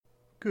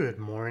Good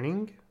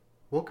morning.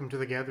 Welcome to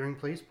the Gathering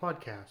Place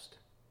podcast.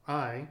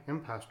 I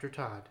am Pastor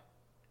Todd.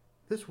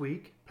 This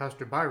week,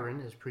 Pastor Byron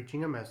is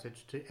preaching a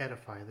message to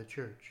edify the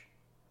church.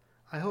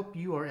 I hope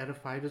you are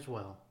edified as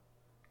well.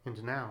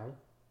 And now,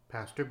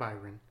 Pastor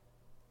Byron.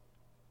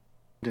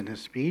 In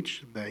his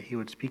speech, that he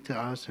would speak to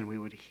us and we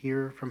would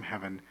hear from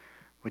heaven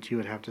what he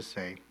would have to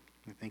say.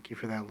 We thank you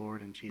for that,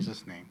 Lord, in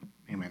Jesus' name.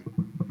 Amen.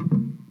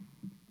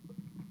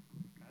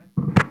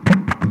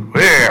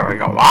 There we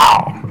go.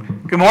 Wow.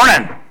 Good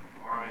morning.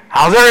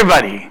 How's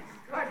everybody?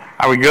 Good.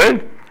 Are we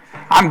good?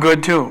 I'm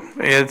good too.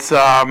 It's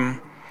good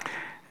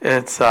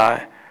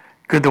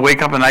to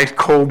wake up a nice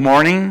cold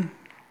morning,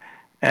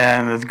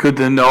 and it's good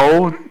to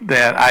know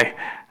that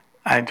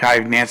I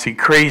drive Nancy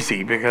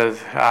crazy because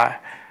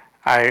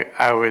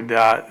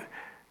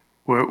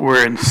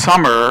we're in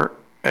summer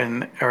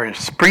or in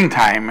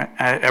springtime.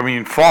 I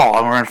mean fall,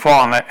 and we're in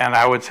fall, and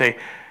I would say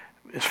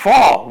it's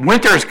fall.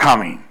 Winter's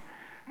coming.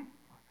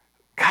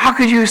 How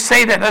could you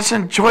say that? Let's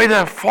enjoy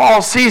the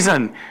fall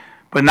season.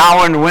 But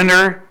now in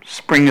winter,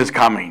 spring is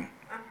coming.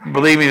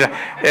 Believe me,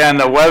 and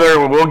the weather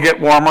will get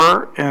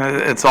warmer, and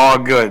it's all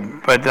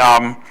good. But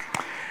the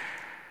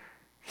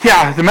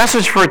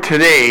message for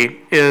today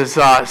is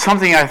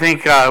something I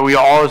think we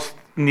always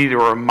need a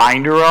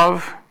reminder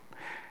of,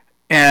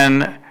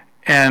 and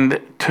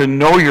to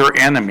know your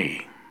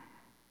enemy,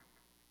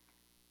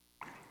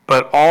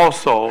 but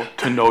also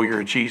to know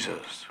your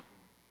Jesus.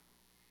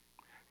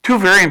 Two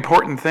very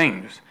important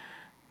things.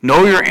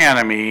 Know your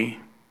enemy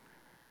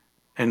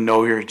and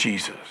know your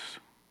Jesus.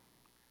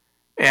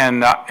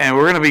 And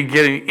we're going to be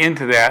getting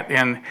into that.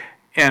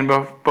 And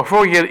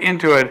before we get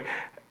into it,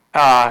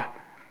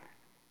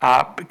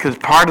 because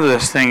part of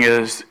this thing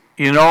is,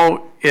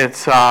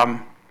 it's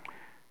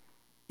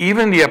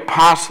even the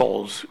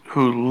apostles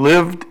who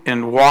lived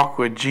and walked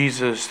with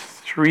Jesus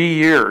 3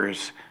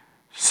 years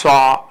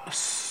saw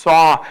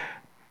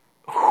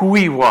who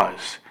he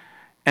was.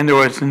 And there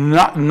was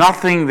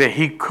nothing that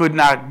he could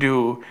not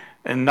do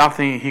and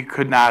nothing he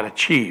could not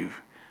achieve.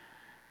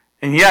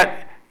 And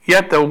yet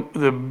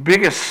the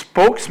biggest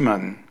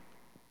spokesman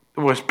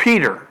was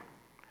Peter.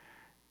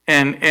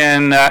 And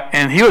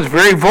he was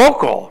very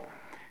vocal.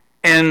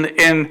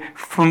 And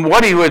from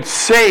what he would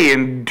say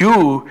and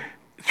do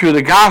through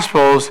the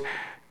Gospels,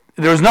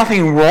 there was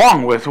nothing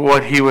wrong with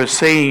what he was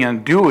saying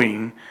and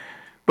doing.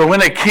 But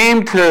when it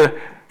came to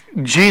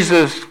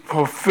Jesus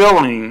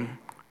fulfilling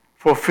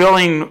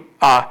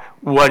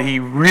what he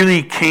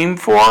really came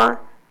for,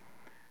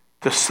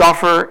 to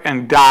suffer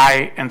and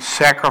die and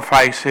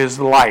sacrifice his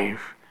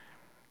life,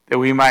 that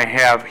we might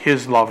have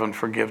his love and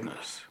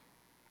forgiveness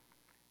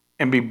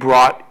and be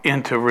brought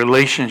into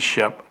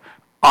relationship,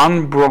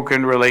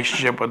 unbroken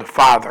relationship with the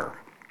Father.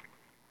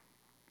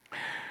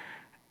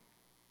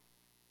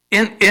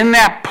 In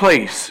that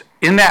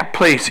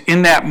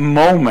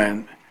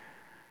moment,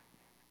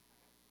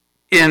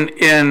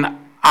 in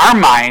our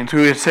minds,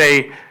 we would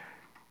say,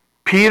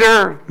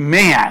 Peter,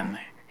 man,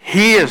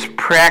 he is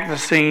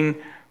practicing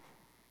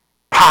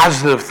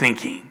positive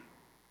thinking.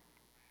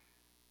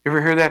 You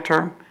ever hear that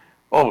term?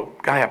 Oh,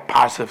 gotta have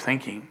positive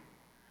thinking.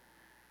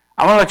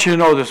 I want to let you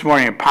know this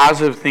morning,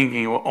 positive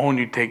thinking will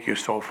only take you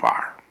so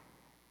far.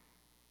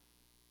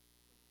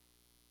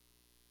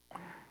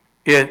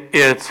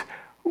 It's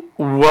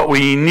what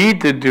we need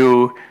to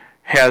do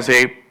has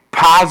a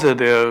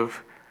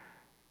positive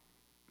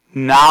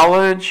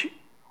knowledge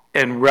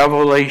and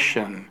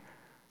revelation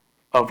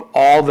of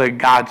all that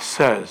God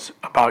says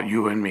about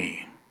you and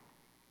me.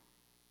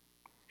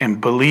 And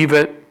believe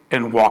it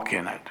and walk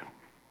in it.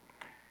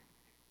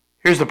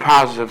 Here's the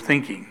positive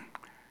thinking.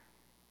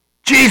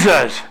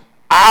 Jesus,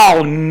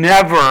 I'll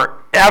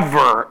never,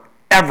 ever,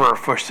 ever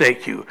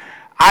forsake you.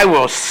 I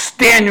will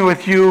stand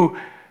with you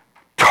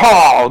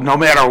tall no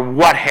matter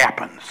what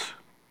happens.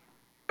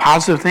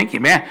 Positive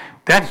thinking, man,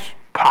 that's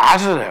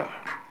positive.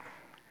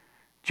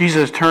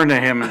 Jesus turned to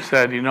him and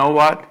said, you know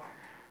what?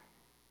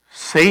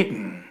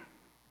 Satan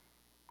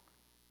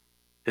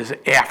is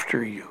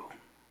after you.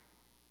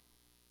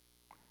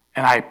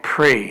 And I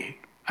pray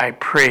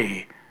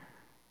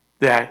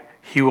that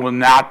he will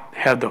not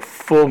have the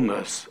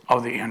fullness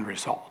of the end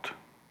result.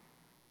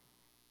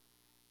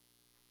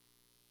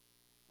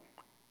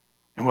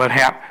 And what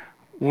happened?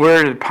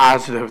 Where did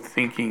positive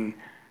thinking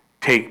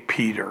take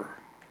Peter?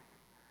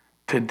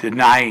 To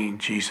denying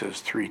Jesus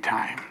 3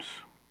 times.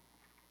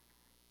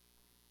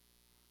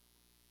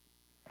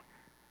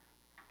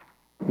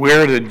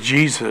 Where did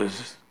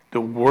Jesus,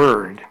 the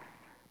Word,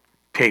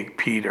 take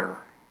Peter?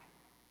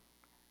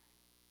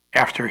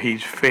 After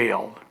he's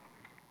failed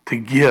to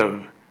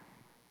give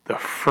the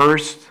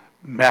first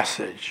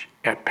message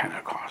at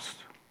Pentecost.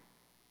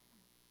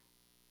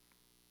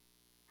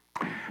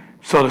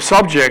 So the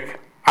subject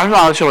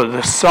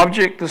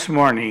this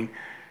morning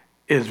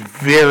is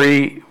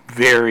very,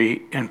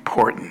 very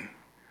important.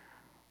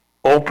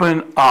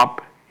 Open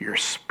up your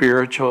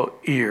spiritual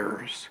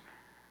ears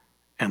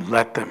and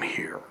let them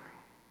hear.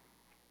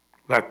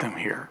 Let them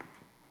hear.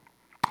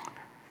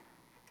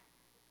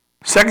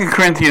 2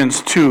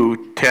 Corinthians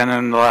 2:10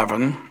 and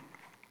 11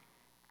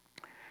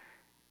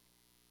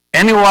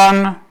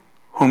 anyone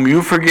whom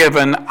you've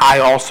forgiven, I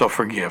also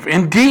forgive.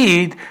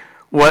 Indeed,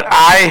 what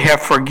I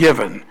have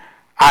forgiven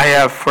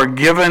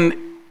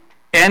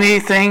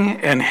anything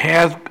and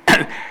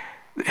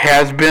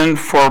has been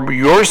for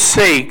your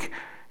sake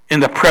in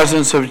the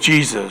presence of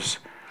Jesus,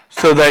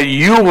 so that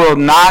you will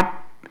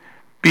not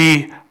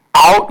be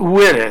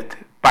outwitted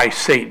by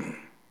Satan.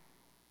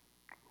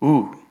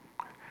 Ooh.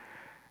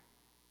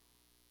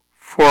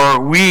 For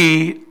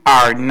we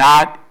are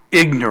not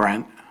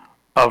ignorant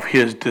of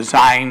his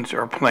designs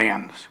or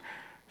plans.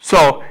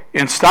 So,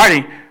 in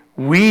starting,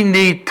 we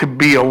need to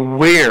be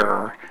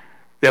aware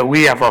that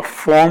we have a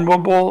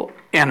formidable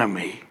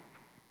enemy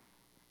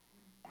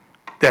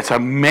that's a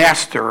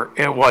master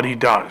at what he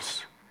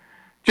does.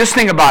 Just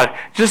think about it.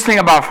 Just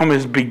think about from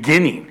his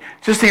beginning.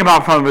 Because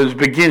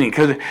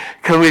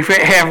we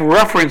have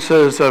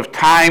references of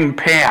time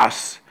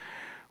past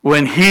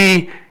when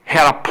he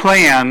had a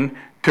plan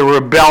to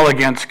rebel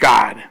against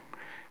God.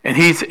 And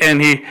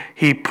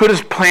he put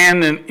his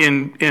plan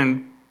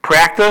in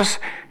practice,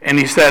 and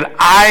he said,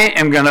 I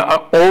am going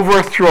to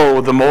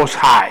overthrow the Most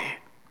High.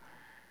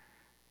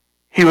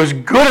 He was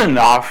good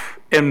enough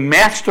and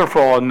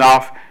masterful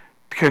enough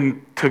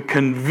to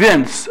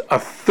convince a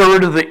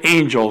third of the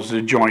angels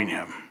to join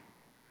him.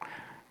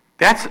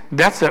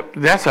 That's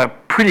a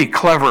pretty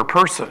clever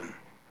person.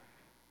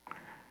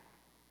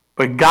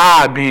 But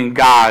God, being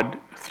God,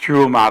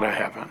 threw him out of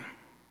heaven.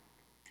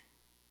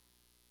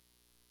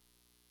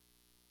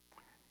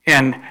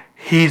 And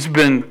he's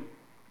been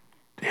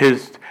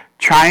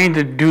trying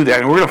to do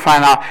that. And we're going to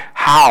find out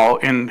how.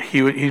 And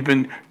he's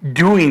been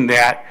doing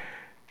that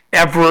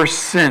ever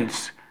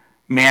since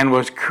man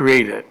was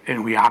created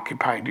and we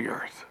occupied the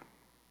earth.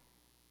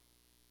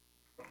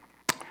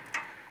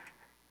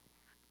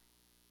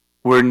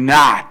 We're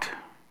not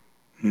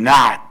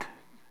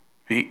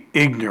be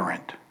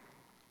ignorant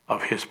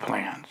of his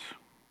plans.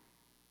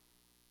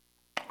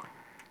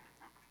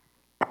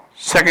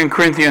 2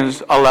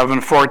 Corinthians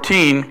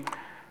 11:14.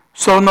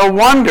 So no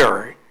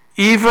wonder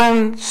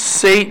even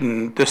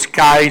Satan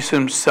disguised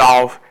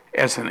himself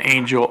as an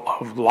angel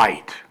of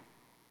light.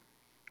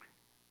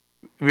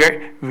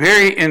 Very,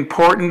 very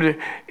important,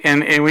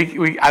 and I wish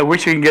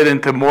we could get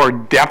into more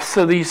depths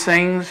of these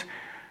things,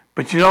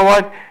 but you know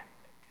what?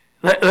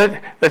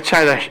 Let's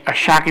try a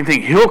shocking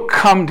thing. He'll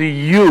come to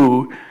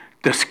you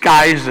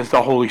disguised as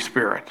the Holy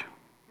Spirit.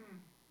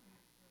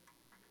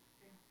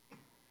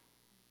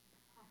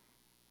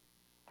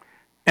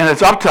 And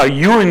it's up to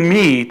you and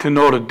me to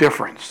know the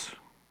difference.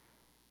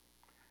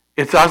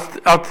 It's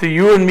up to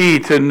you and me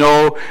to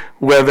know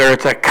whether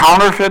it's a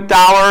counterfeit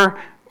dollar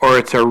or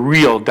it's a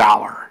real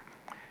dollar.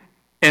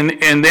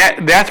 And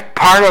that's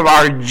part of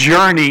our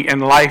journey in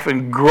life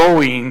and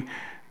growing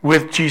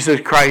with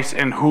Jesus Christ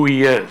and who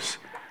he is.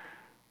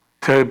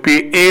 To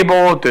be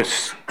able to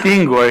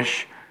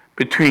distinguish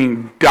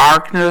between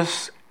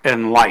darkness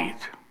and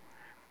light.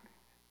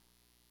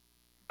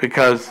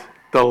 Because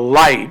the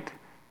light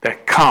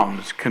that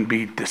comes can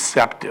be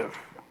deceptive.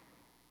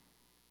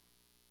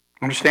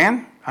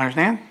 Understand?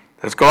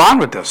 Let's go on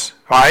with this.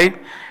 All right?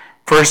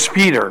 1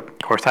 Peter. Of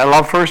course, I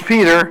love 1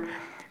 Peter.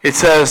 It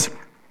says,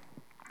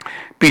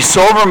 be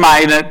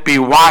sober-minded, be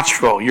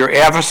watchful. Your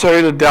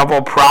adversary, the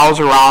devil, prowls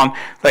around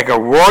like a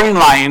roaring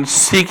lion,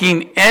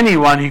 seeking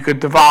anyone he could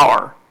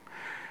devour.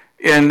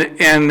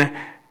 And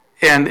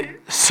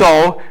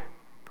so,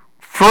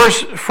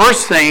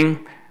 first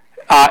thing,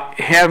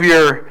 have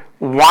your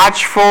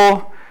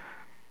watchful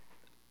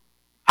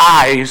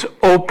eyes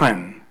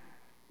open.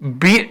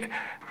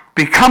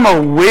 Become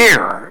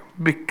aware.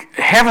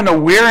 Have an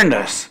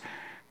awareness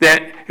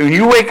that when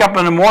you wake up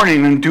in the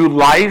morning and do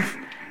life,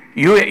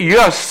 you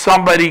have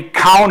somebody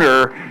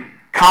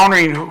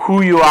countering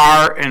who you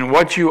are and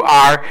what you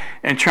are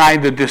and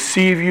trying to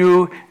deceive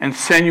you and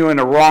send you in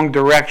the wrong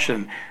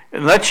direction.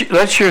 And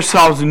let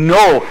yourselves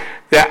know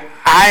that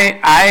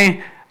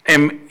I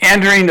am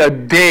entering a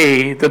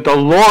day that the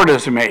Lord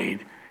has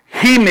made.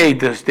 He made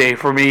this day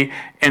for me,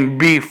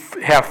 and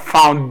have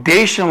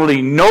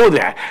foundationally know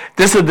that.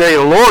 This is the day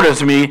the Lord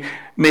has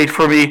made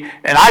for me,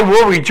 and I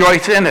will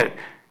rejoice in it,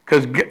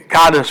 because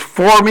God is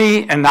for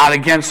me and not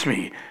against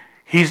me.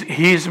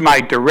 He's my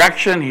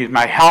direction, he's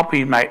my help,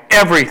 he's my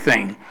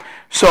everything.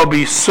 So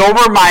be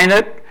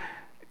sober-minded,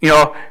 in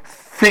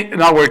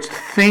other words,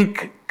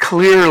 think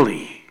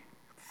clearly.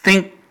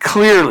 Think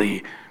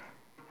clearly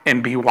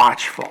and be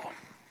watchful.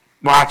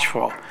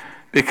 Watchful.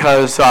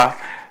 Because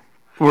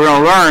we're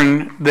going to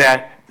learn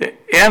that the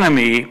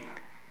enemy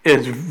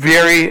is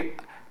very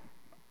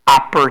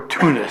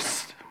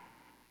opportunist.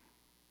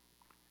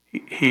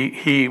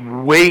 He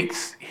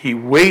waits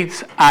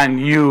on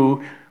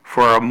you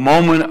for a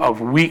moment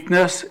of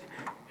weakness,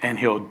 and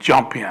he'll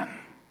jump in.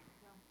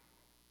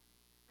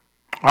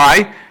 All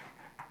right?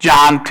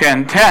 John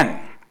 10:10.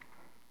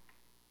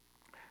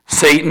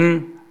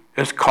 Satan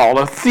is called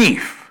a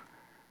thief.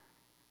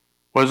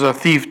 What a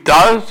thief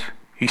does?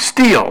 He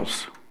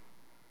steals.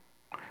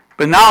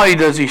 But not only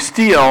does he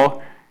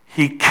steal,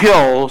 he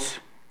kills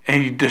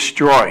and he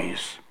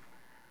destroys.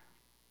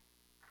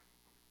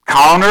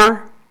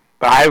 Counter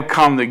but I have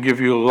come to give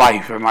you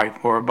life and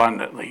life more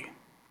abundantly.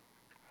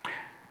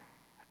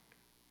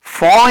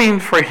 Falling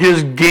for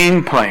his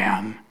game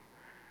plan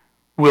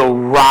will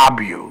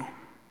rob you.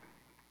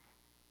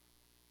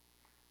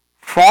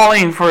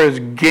 Falling for his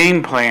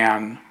game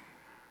plan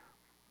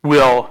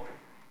will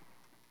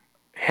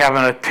have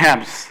an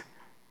attempt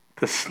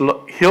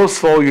to he'll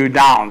slow you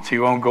down so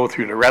you won't go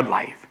through the red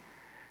light.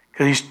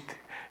 Because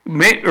I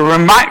want to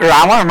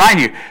remind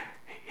you,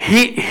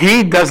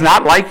 he does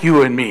not like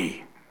you and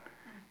me.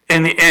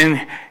 And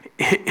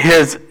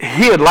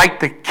he'd like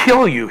to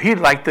kill you. He'd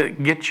like to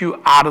get you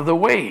out of the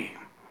way.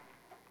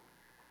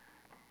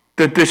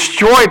 The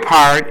destroy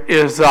part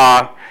is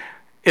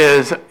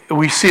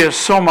we see it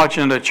so much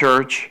in the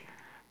church.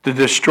 The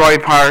destroy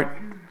part,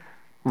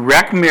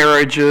 wreck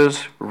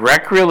marriages,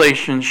 wreck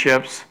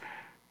relationships,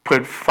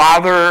 put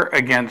father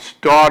against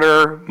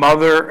daughter,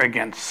 mother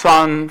against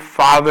son,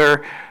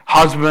 father,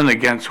 husband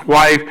against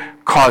wife,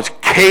 cause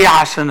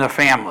chaos in the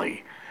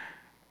family.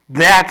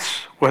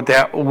 That's what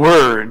that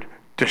word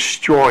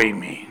destroy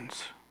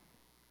means.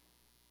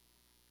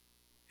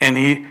 And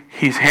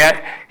he's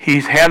had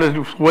his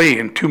way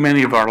in too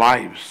many of our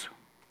lives.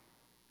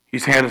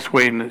 He's had his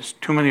way in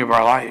too many of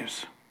our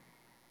lives.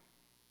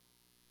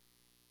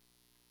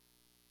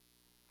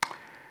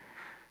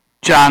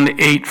 John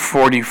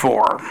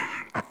 8:44.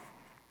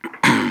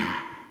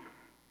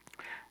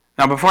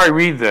 Now, before I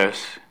read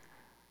this,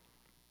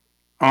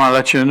 I want to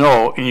let you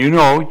know, and you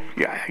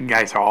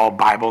guys are all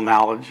Bible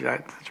knowledge.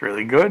 That's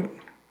really good.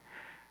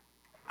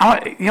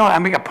 I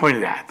make a point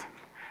of that.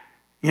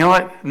 You know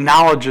what?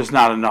 Knowledge is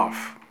not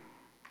enough.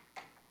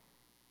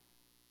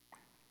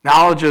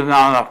 Knowledge is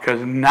not enough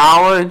because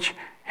knowledge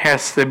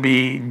has to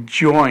be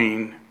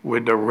joined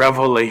with the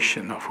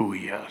revelation of who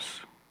he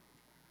is.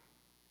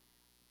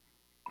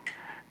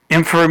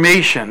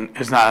 Information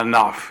is not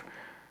enough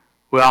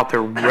without the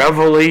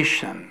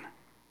revelation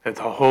that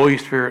the Holy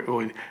Spirit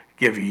would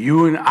give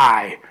you and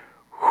I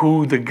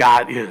who the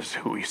God is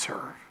who we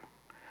serve.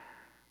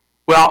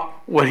 Well,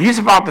 what he's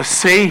about to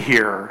say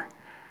here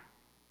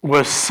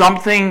was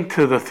something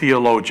to the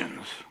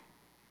theologians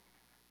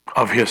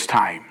of his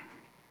time.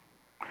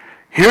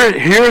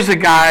 Here's a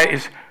guy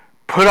is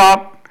put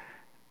up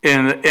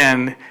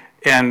in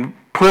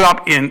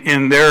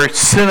their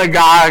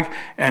synagogue,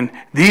 and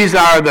these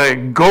are the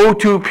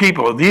go-to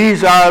people.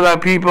 These are the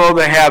people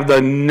that have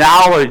the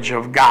knowledge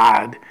of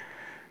God,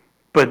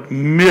 but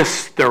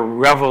miss the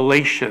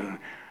revelation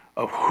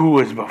of who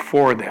is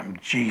before them,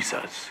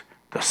 Jesus,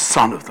 the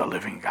Son of the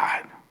living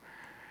God.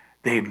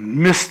 They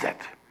missed it.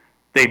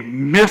 They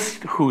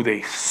missed who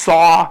they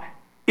saw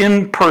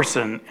in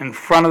person in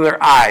front of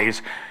their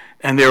eyes,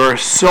 and they were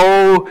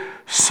so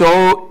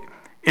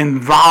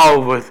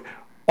involved with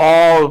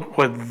all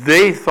what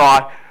they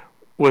thought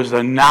was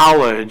the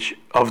knowledge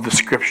of the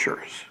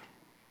Scriptures.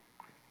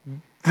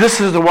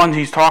 This is the one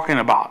he's talking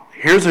about.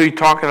 Here's what he's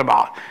talking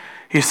about.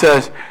 He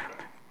says,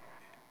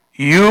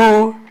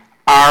 you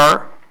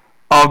are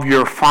of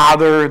your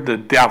father, the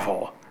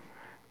devil.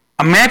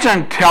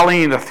 Imagine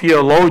telling the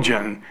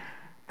theologian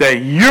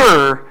that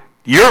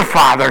your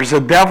father's the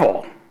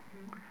devil.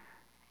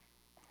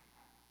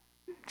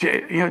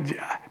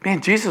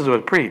 Man, Jesus was a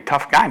pretty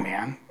tough guy,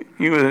 man.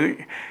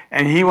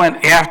 And he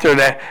went after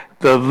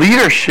the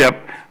leadership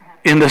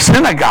in the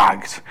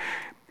synagogues.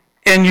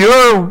 And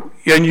your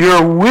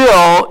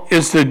will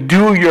is to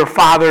do your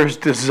father's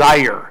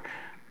desire.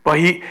 But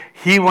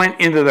he went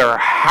into their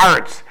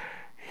hearts.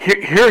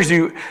 Here's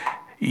you.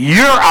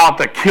 You're out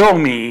to kill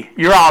me.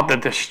 You're out to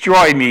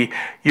destroy me.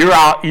 You're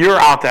out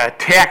to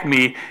attack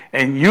me.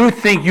 And you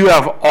think you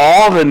have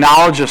all the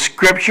knowledge of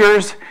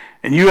Scriptures,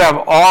 and you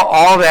have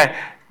all that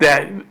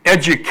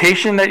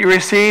education that you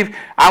receive.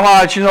 I want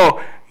to let you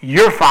know,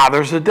 your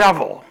father's the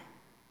devil.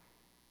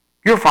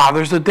 Your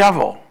father's the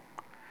devil.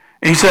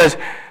 And he says,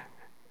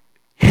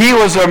 he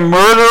was a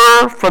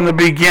murderer from the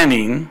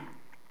beginning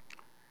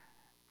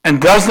and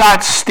does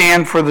not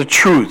stand for the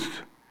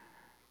truth,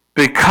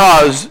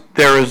 because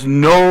there is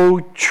no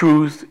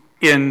truth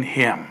in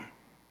him.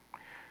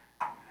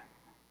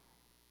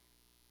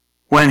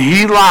 When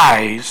he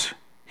lies,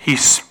 he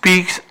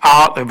speaks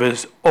out of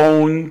his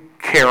own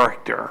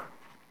character,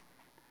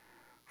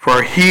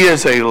 for he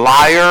is a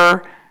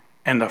liar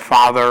and the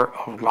father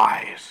of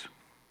lies.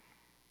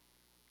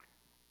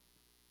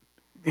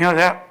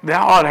 That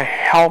ought to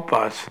help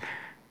us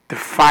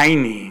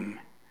defining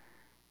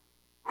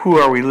who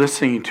are we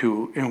listening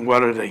to and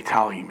what are they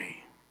telling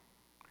me.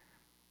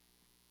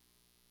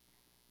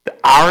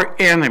 Our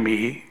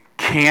enemy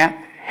can't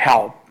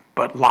help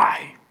but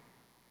lie.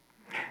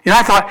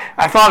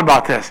 I thought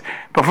about this.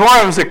 Before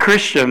I was a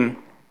Christian,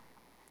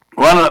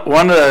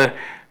 one of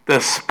the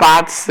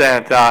spots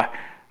that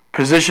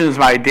positions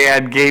my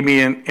dad gave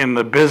me in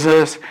the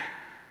business,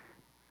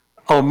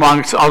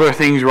 amongst other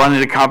things, running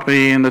the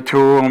company in the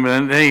toolroom,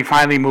 and then he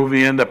finally moved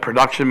me into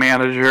production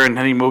manager, and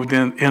then he moved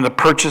into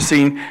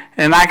purchasing.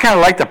 And I kind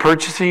of like the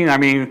purchasing. I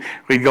mean,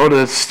 we'd go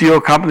to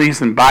steel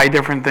companies and buy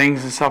different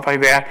things and stuff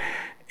like that.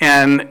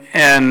 And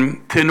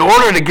in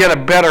order to get a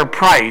better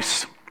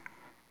price,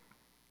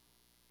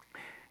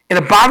 And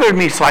it bothered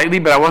me slightly,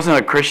 but I wasn't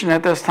a Christian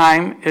at this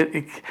time.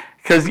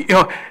 Because,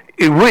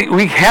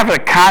 we have a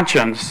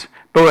conscience,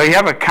 but we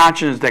have a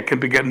conscience that can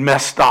get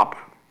messed up.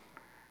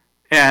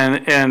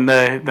 And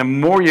the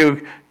more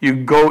you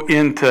go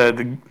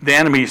into the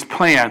enemy's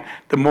plan,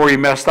 the more you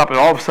messed up. And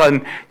all of a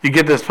sudden, you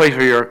get this place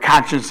where your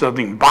conscience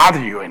doesn't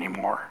bother you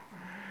anymore.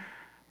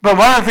 But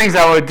one of the things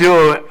I would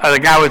do, the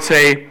guy would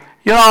say,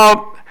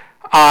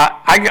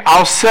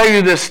 I'll sell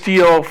you this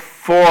steel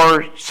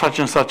for such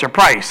and such a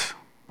price.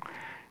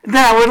 And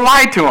then I would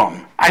lie to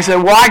him. I said,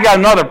 well, I got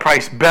another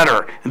price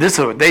better. And this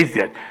is what they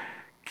did.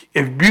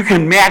 If you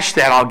can match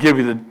that, I'll give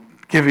you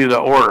the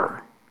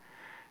order.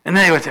 And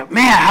then they would say,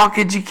 man, how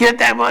could you get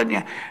that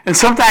one? And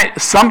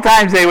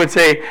sometimes they would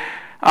say,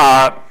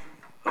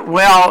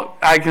 well,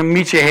 I can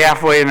meet you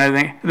halfway. And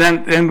everything.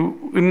 Then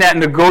in that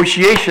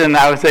negotiation,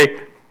 I would say,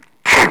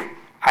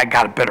 I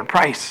got a better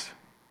price.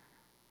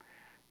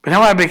 But then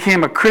when I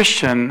became a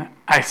Christian,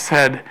 I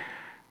said,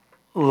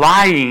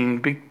 lying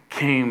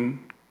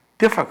became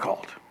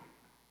difficult.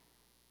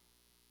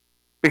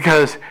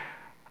 Because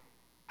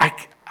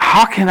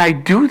how can I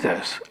do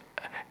this?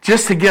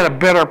 Just to get a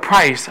better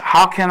price,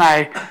 how can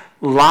I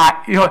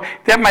lie?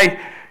 That might,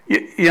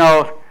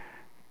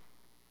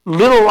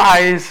 little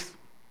lies,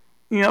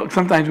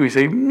 sometimes we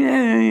say,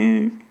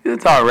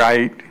 it's all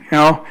right,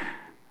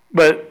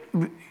 But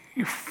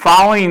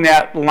following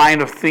that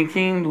line of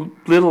thinking,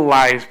 little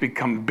lies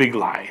become big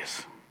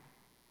lies.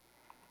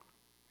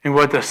 And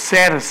what the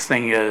saddest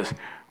thing is,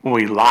 when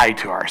we lie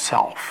to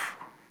ourselves.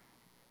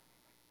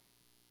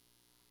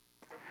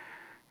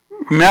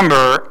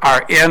 Remember,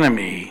 our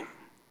enemy,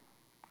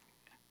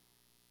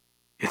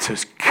 it's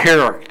his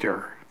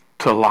character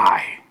to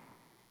lie.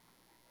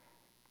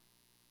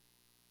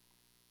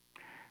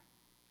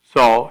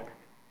 So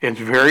it's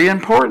very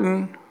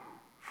important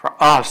for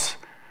us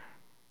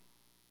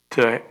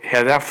to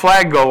have that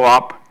flag go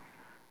up.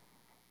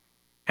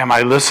 Am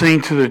I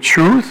listening to the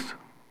truth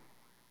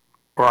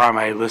or am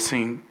I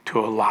listening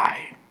to a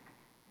lie?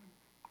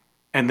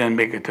 And then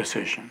make a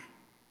decision.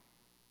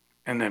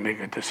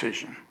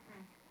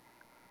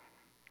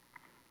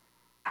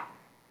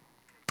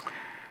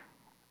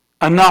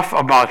 Enough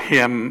about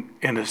him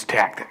and his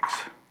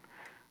tactics.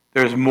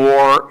 There's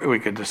more, we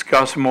could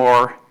discuss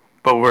more,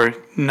 but we're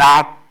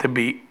not to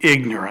be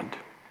ignorant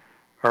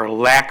or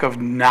lack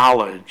of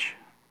knowledge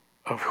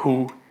of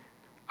who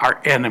our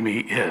enemy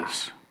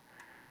is.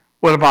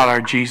 What about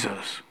our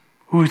Jesus?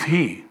 Who's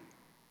he?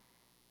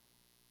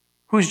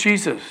 Who's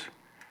Jesus?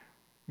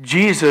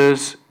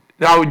 Jesus,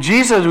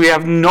 we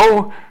have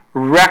no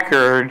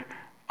record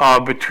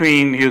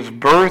between his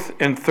birth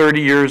and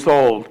 30 years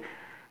old.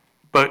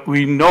 But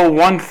we know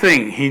one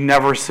thing, he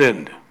never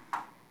sinned.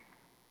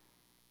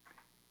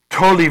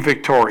 Totally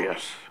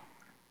victorious.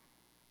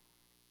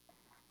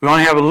 We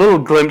only have a little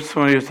glimpse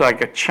when he was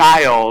like a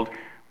child,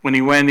 when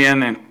he went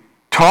in and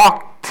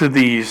talked to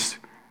these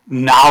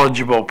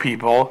knowledgeable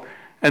people,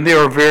 and they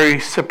were very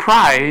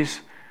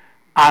surprised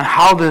on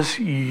how this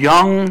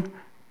young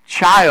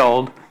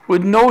child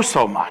would know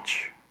so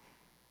much.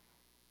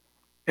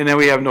 And then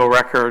we have no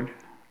record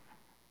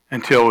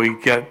until we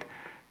get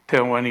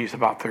to when he's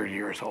about 30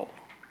 years old.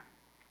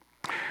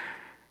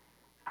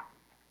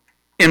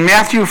 In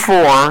Matthew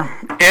 4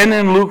 and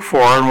in Luke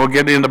 4, and we'll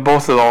get into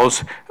both of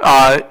those,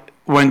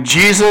 when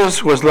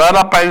Jesus was led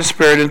up by the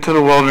Spirit into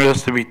the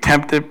wilderness to be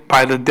tempted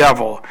by the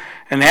devil,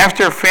 and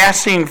after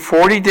fasting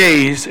 40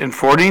 days and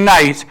 40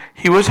 nights,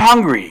 he was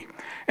hungry.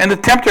 And the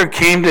tempter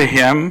came to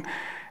him,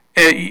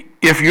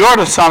 if you are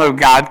the Son of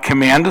God,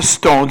 command the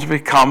stones to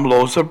become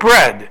loaves of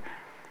bread.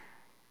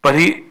 But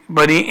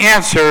he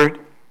answered,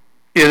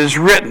 it is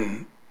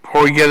written.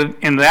 Before we get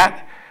into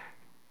that,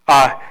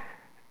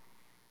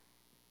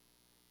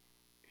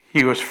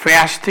 he was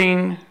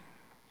fasting,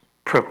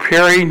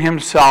 preparing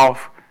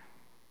himself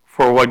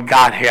for what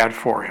God had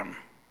for him.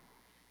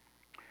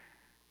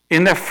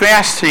 In the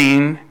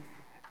fasting,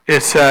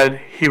 it said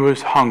he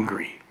was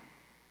hungry.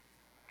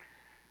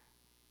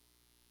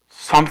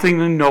 Something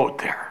to note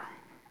there.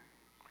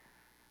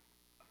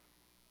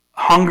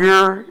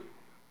 Hunger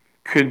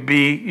could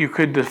be, you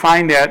could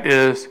define that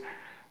as,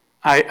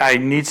 I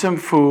need some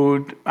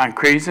food, I'm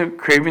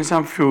craving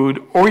some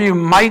food, or you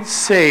might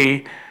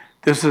say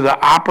this is the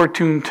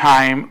opportune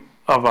time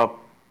of a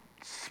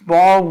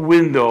small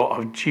window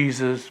of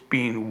Jesus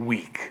being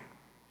weak.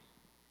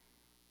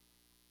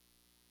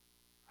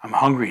 I'm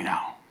hungry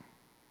now.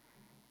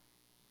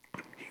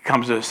 He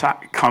comes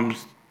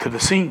to the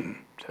scene,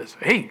 says,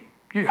 hey,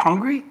 you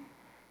hungry?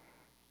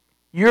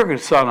 You're the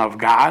Son of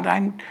God.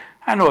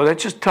 I know that.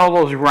 Just tell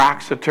those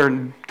rocks to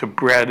turn to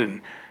bread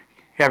and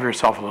have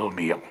yourself a little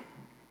meal.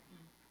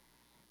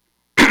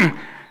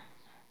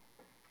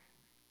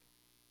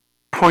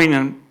 Point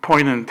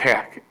and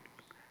tack.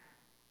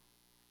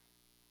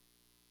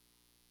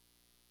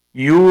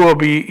 You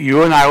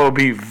and I will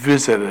be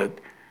visited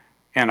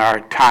in our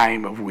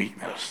time of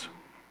weakness.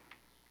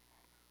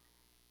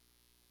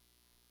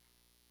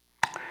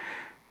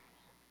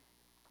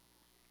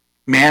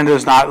 Man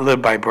does not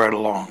live by bread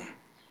alone,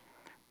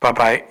 but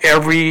by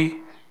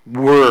every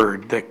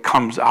word that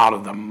comes out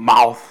of the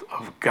mouth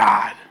of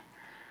God.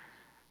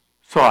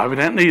 So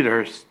evidently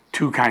there's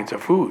two kinds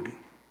of food.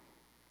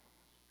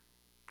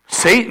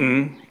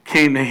 Satan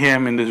came to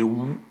him in his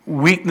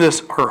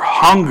weakness or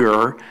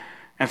hunger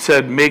and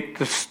said, make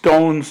the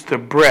stones to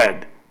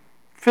bread.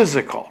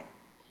 Physical.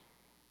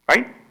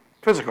 Right?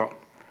 Physical.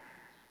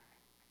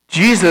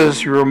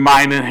 Jesus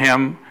reminded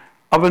him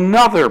of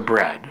another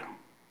bread.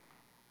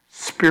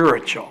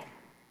 Spiritual.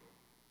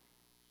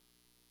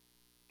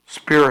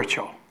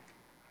 Spiritual.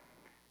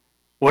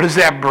 What is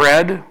that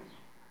bread?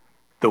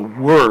 The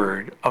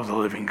Word of the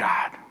living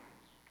God.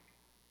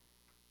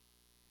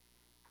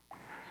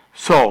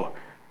 So,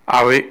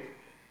 our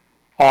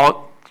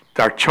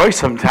choice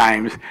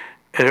sometimes,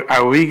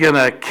 are we going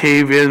to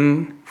cave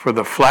in for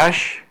the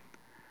flesh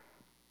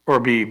or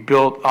be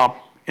built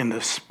up in the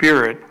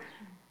Spirit?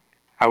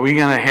 Are we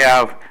going to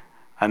have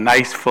a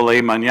nice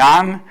filet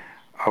mignon?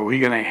 Are we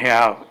going to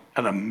have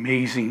an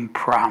amazing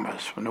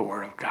promise from the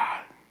Word of God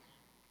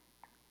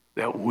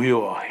that we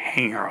will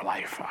hang our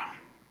life on?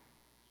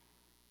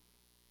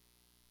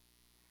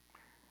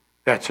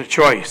 That's a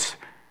choice.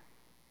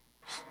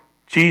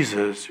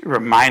 Jesus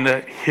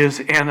reminded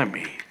his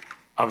enemy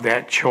of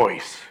that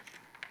choice,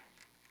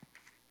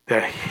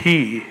 that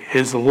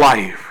his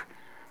life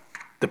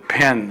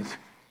depends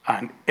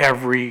on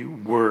every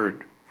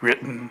word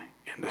written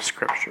in the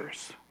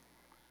Scriptures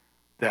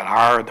that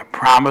are the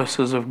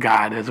promises of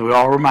God, as we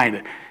all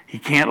reminded. He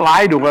can't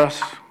lie to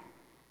us.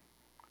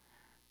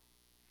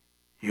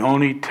 He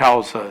only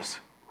tells us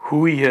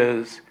who he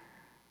is,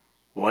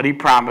 what he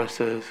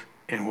promises,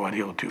 and what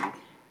he'll do.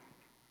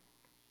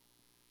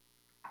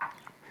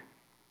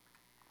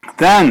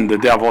 Then the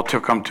devil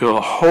took him to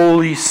a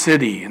holy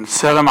city and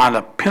set him on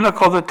the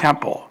pinnacle of the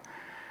temple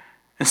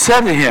and said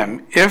to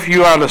him, if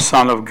you are the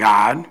Son of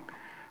God,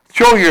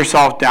 throw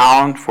yourself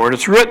down, for it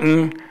is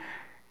written,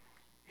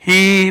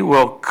 he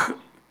will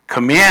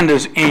command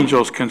his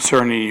angels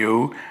concerning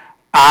you.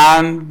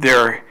 On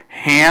their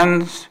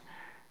hands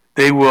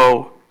they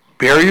will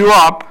bear you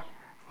up,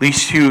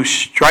 lest you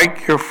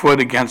strike your foot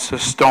against a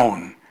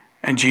stone.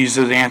 And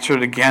Jesus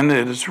answered again,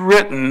 it is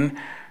written,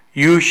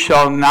 you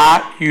shall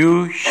not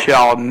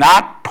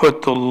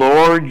put the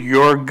Lord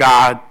your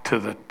God to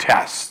the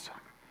test.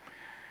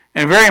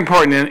 And very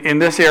important in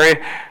this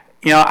area,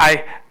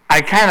 I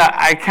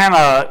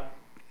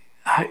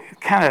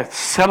kind of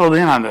settled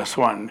in on this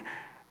one.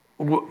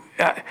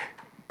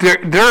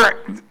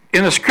 There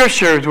in the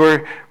Scriptures,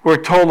 we're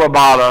told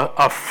about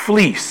a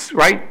fleece,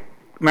 right?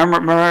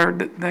 Remember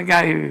the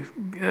guy who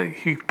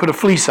he put a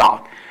fleece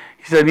out.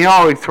 He said, he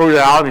threw it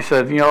out. He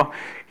said,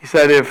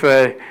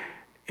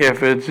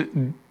 if it's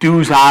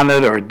dews on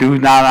it or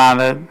dews not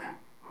on it,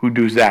 who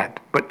does that?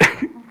 But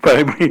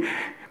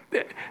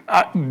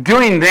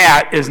doing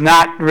that is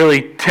not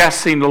really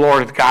testing the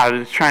Lord God.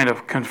 It's trying to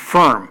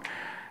confirm.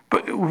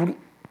 But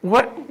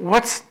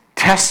what's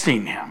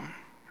testing him?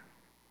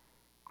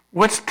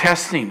 What's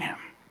testing him?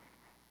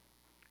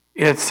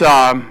 It's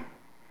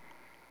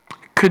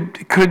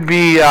could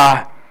be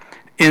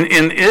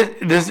in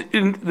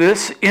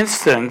this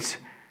instance,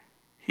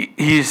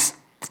 he's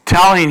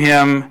telling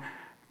him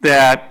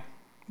that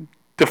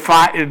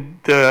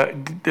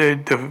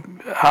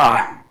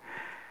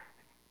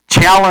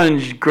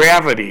challenge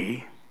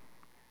gravity,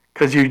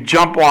 because you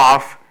jump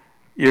off,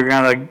 you're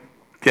going to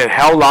get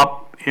held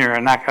up,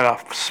 you're not going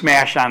to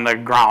smash on the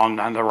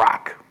ground, on the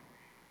rock.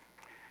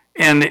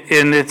 And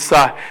it's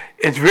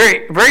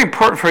very, very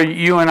important for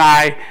you and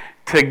I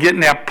to get in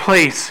that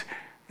place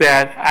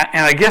that,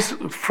 and I guess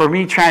for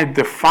me trying to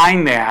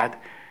define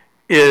that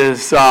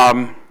is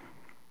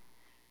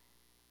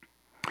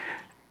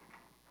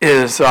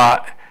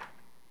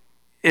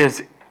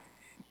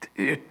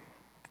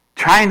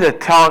trying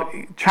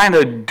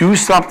to do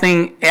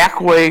something,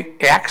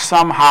 act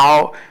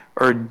somehow,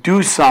 or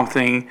do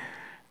something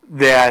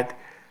that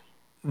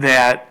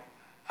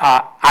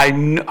I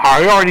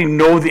already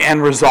know the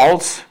end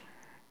results,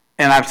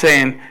 and I'm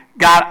saying,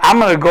 God, I'm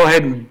going to go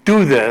ahead and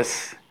do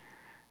this,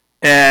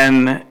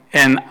 and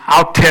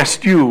I'll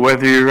test you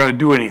whether you're going to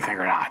do anything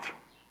or not.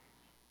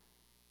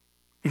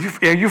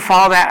 You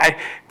follow that?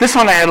 This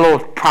one I had a little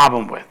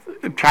problem with,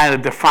 trying to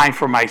define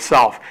for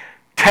myself,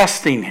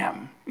 testing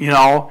him.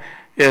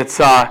 It's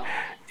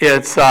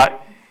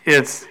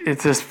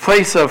this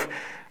place of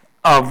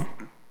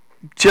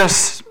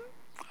just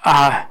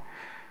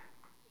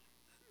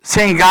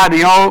saying, God,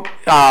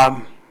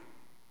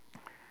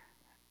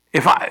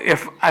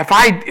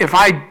 if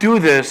I do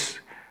this,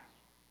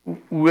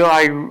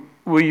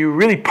 will you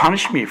really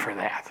punish me for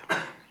that?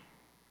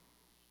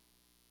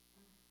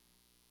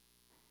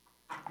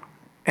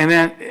 And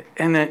then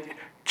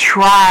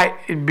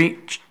trying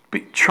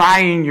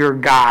your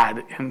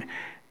God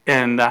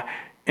and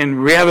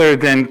rather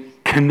than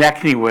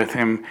connecting with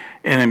him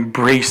and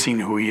embracing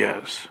who he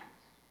is.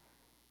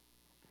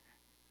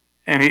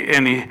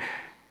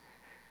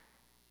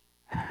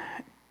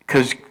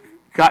 Because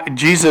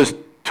Jesus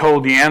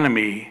told the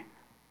enemy,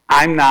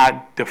 I'm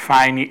not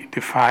defying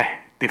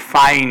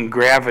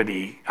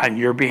gravity on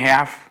your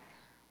behalf.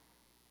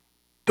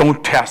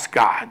 Don't test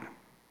God.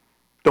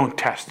 Don't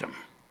test him.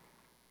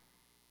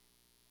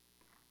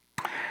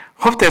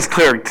 Hope that's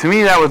clear. To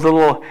me, that was a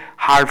little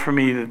hard for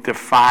me to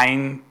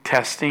define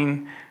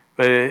testing,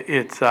 but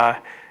it's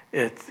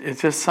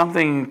just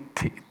something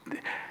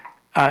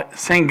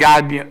saying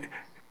God,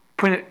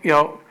 put it,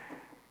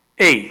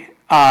 hey,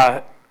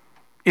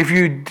 if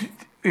you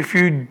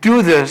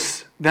do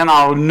this, then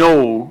I'll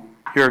know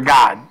you're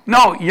God.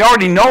 No, you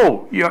already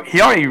know. He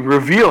already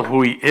revealed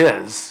who he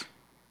is.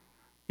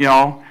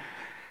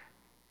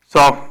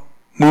 So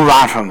move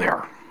on from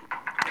there.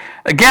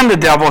 Again, the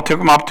devil took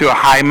him up to a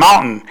high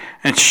mountain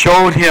and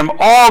showed him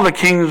all the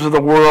kingdoms of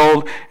the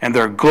world and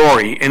their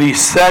glory. And he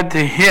said to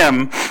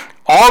him,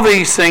 all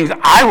these things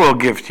I will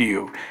give to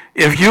you,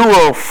 if you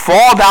will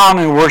fall down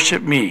and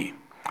worship me.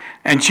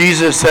 And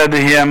Jesus said to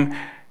him,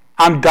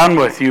 I'm done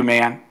with you,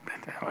 man.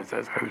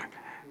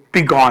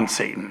 Be gone,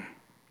 Satan.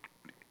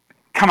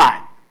 Come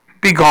on,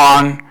 be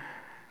gone.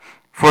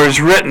 For it is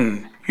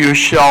written, you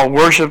shall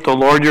worship the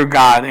Lord your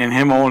God, and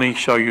him only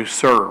shall you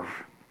serve.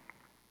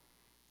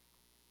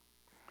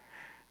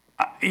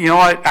 You know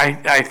what?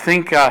 I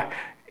think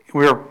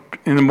we were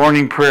in the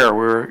morning prayer.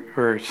 We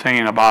were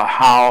saying about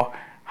how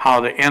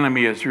the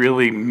enemy is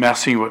really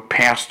messing with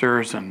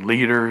pastors and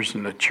leaders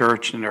in the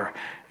church, and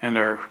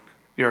they're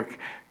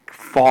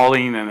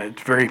falling, and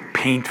it's very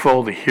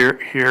painful to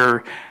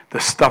hear the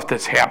stuff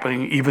that's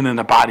happening even in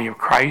the body of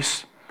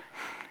Christ.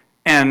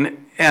 And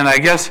I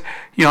guess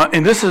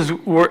and this is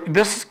where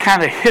this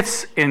kind of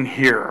hits in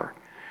here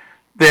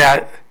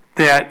that.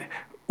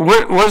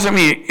 What does it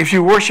mean? If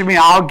you worship me,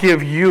 I'll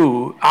give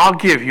you, I'll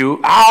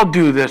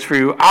do this for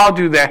you, I'll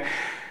do that.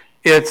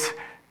 It's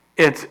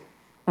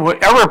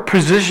whatever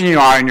position you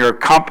are in your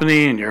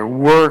company and your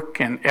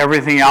work and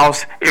everything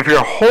else, if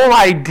your whole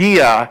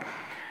idea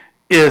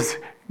is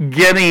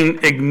getting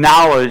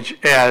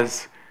acknowledged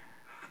as,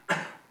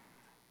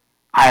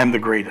 I am the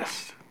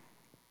greatest.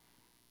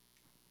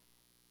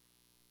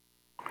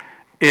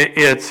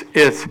 It's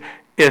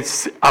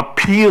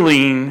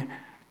appealing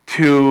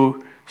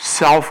to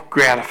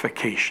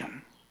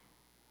self-gratification,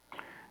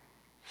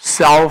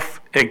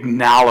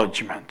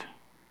 self-acknowledgement,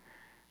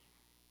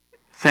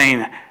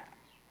 saying,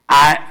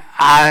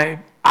 I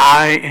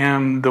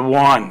am the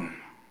one.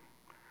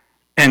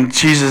 And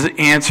Jesus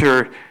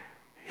answered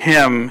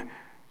him,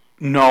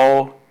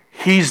 no,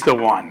 he's the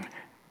one.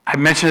 I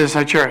mentioned this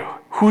at church.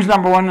 Who's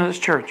number one in this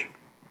church?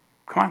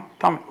 Come on,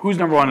 tell me. Who's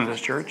number one in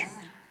this church?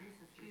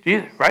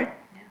 Jesus, right?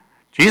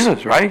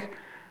 Jesus, right?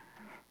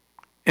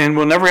 And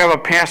we'll never have a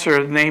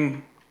pastor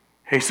named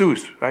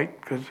Jesus, right?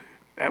 Because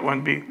that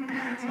wouldn't be,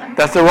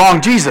 that's the wrong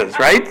Jesus,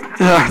 right?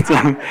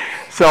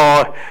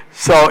 So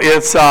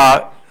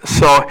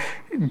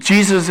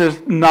Jesus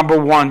is number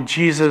one.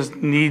 Jesus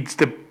needs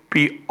to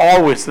be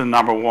always the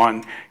number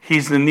one.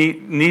 He's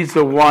needs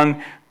the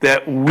one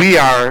that we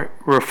are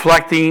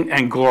reflecting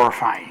and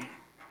glorifying.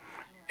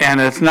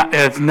 And it's not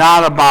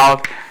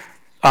about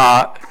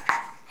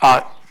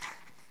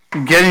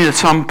getting to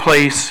some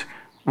place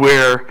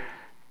where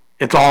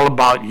it's all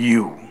about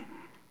you.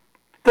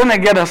 Doesn't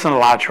that get us in a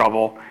lot of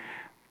trouble?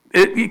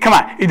 Come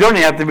on, you don't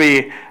have to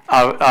be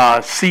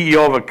a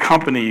CEO of a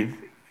company.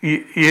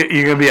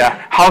 You're going to be a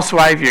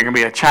housewife, you're going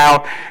to be a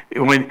child.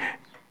 When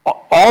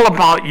all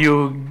about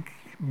you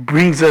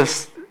brings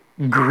us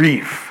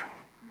grief.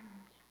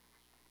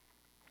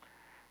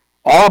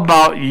 All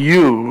about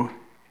you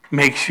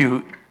makes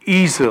you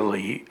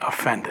easily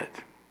offended.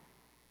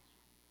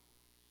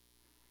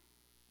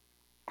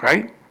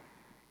 Right?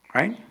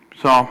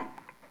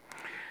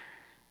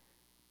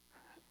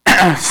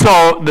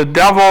 So the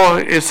devil,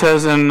 it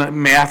says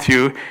in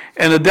Matthew,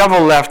 and the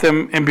devil left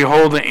him, and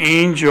behold, the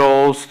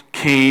angels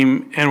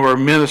came and were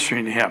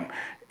ministering to him.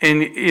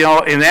 And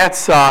and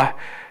that's,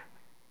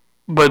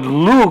 but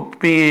Luke,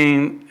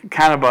 being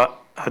kind of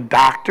a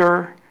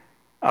doctor,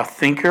 a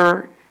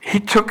thinker, he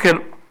took it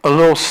a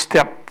little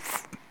step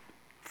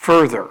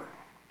further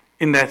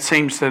in that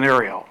same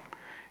scenario.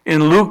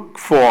 In Luke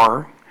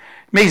 4,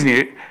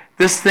 amazing,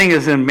 this thing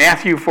is in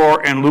Matthew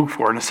 4 and Luke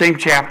 4, in the same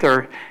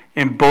chapter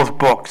in both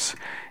books.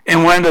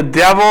 And when the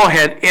devil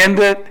had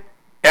ended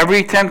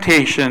every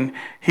temptation,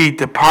 he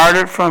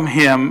departed from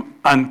him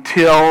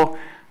until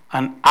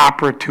an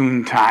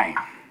opportune time.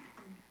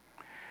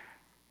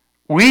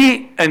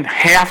 We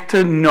have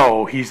to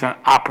know he's an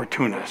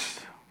opportunist.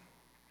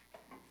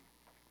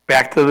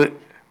 Back to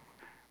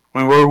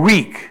when we're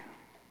weak,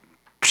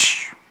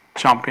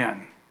 jump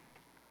in.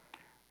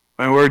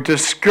 When we're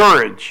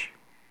discouraged,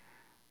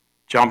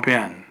 jump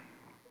in.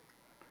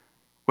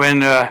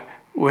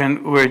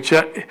 When we're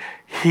just,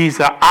 he's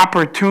an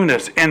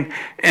opportunist, and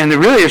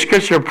really the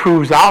scripture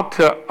proves out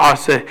to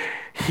us that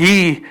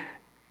he.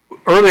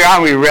 Earlier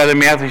on, we read in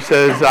Matthew,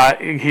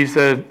 he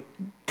said,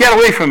 "Get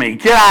away from me!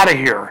 Get out of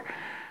here!"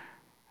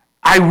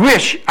 I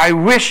wish,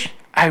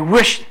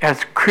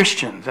 as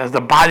Christians, as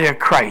the body of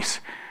Christ,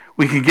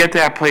 we could get to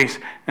that place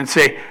and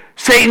say,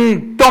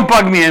 "Satan, don't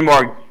bug me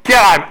anymore. Get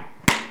out!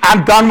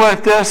 I'm done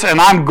with this, and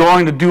I'm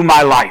going to do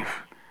my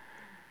life."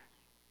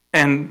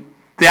 And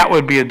that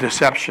would be a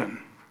deception,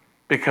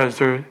 because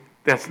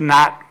That's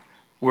not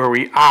where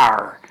we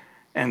are,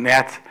 and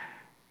that's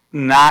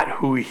not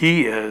who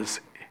he is.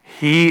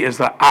 He is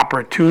the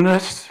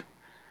opportunist.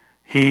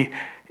 We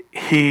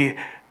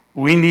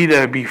need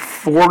to be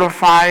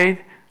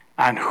fortified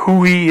on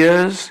who he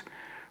is,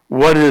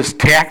 what his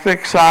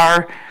tactics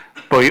are,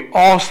 but we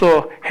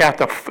also have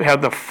to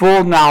have the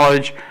full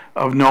knowledge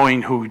of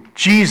knowing who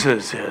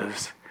Jesus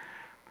is.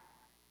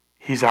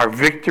 He's our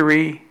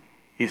victory.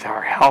 He's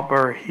our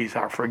helper. He's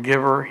our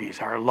forgiver. He's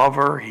our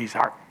lover. He's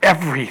our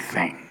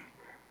everything.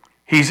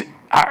 He's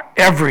our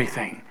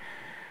everything.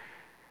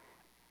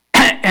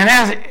 And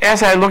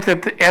as I looked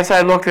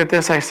at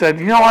this, I said,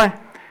 you know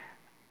what?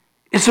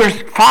 Is there,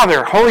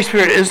 Father, Holy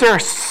Spirit, is there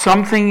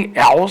something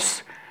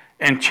else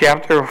in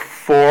chapter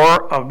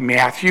 4 of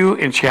Matthew,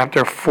 in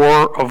chapter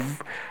 4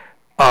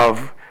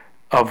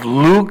 of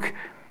Luke,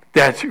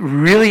 that's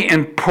really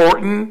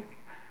important,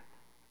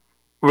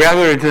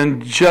 rather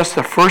than just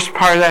the first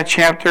part of that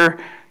chapter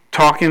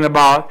talking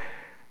about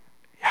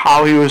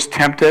how he was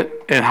tempted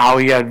and how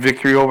he had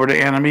victory over the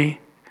enemy?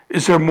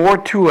 Is there more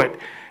to it?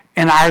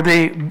 And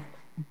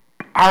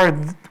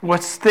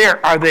what's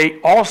there? Are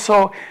they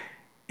also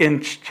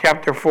in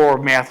chapter 4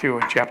 of Matthew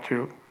and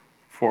chapter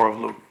 4 of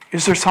Luke?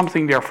 Is there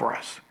something there for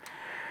us?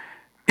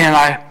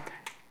 And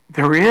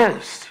there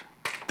is.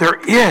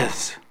 There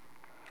is.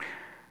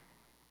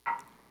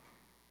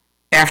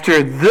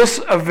 After this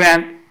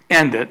event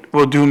ended,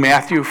 we'll do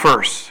Matthew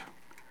first.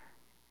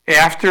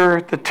 After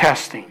the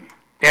testing,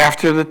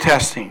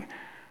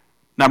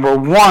 number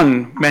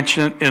 1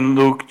 mentioned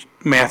in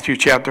Matthew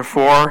chapter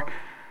 4,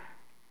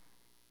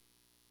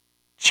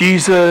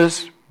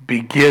 Jesus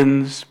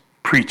begins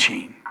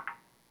preaching.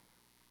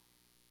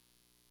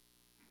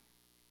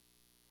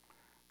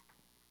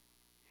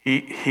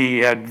 He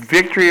had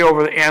victory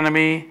over the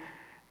enemy,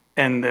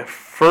 and the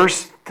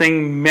first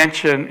thing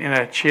mentioned in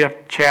that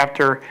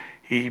chapter,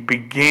 he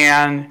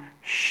began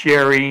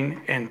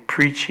sharing and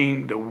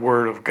preaching the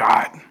Word of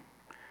God.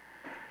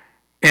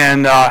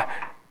 And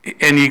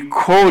it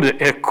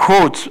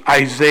quotes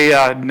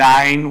Isaiah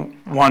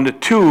 9,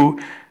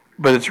 1-2,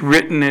 but it's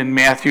written in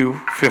Matthew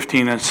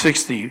 15 and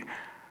 60.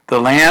 The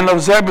land of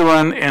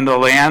Zebulun and the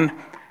land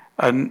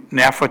of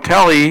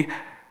Naphtali,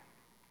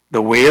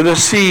 the way of the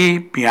sea,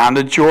 beyond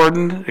the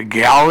Jordan, the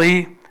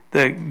Galilee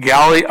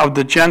of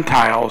the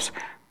Gentiles,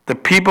 the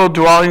people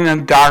dwelling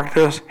in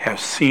darkness have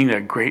seen a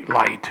great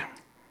light.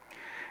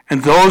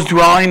 And those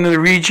dwelling in the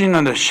region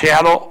of the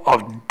shadow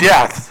of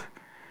death,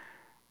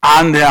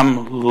 on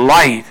them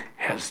light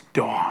has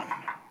dawned.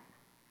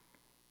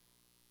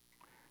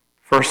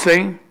 First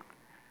thing,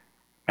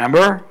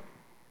 remember,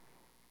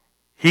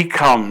 he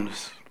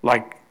comes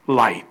like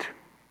light.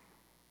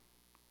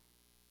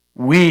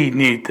 We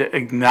need to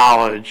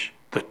acknowledge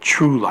the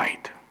true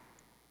light.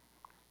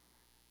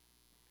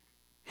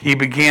 He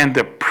began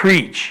to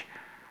preach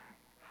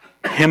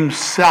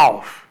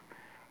himself.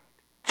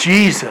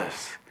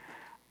 Jesus,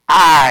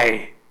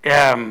 I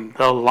am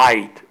the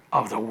light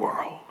of the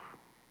world.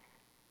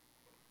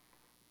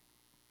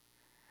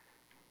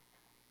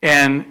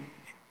 And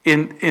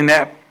in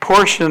that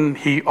portion,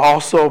 he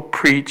also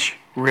preached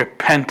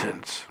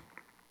repentance.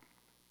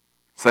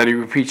 So that he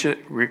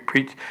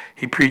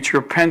preached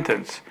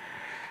repentance.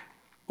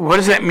 What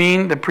does that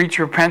mean, to preach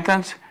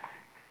repentance?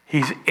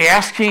 He's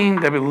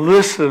asking the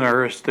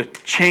listeners to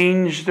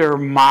change their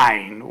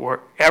mind,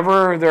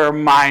 wherever their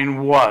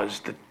mind was,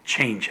 to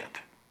change it.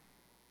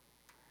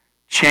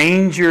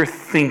 Change your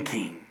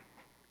thinking.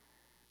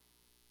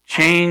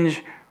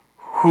 Change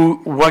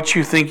what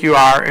you think you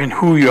are and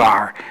who you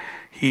are.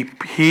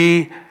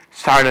 He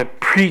started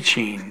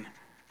preaching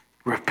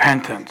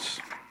repentance.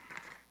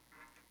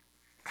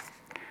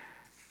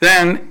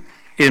 Then,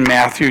 in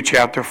Matthew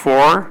chapter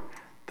 4,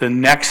 the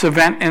next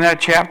event in that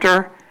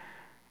chapter,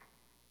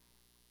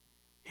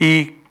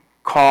 he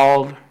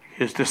called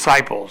his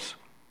disciples,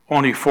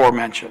 only 4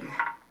 mentioned.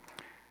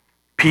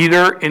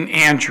 Peter and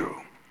Andrew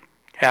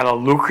had a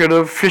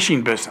lucrative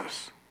fishing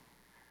business.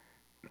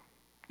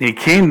 He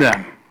came to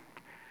them.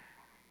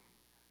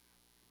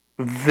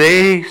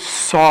 They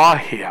saw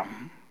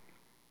him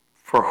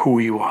for who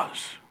he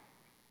was.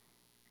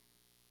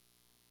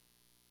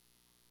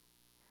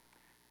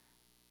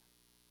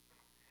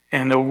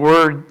 And the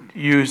word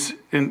used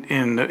in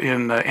the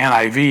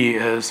NIV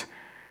is,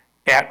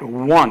 at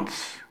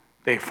once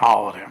they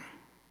followed him.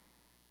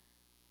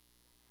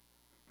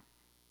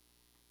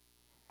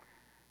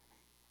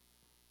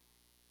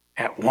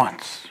 At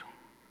once.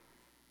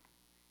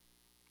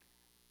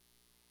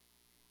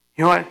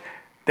 You know what?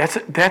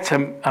 That's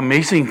an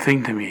amazing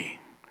thing to me.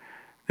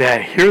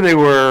 That here they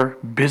were,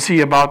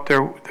 busy about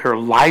their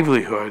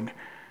livelihood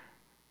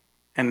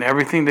and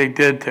everything they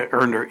did to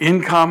earn their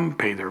income,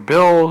 pay their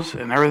bills,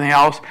 and everything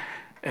else.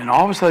 And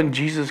all of a sudden,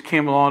 Jesus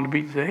came along to be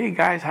and said, hey,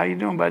 guys, how you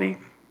doing, buddy?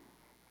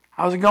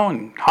 How's it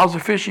going? How's the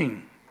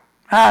fishing?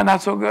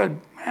 Not so good.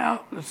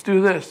 Well, let's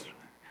do this.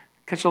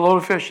 Catch a load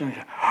of fish. And he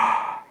said,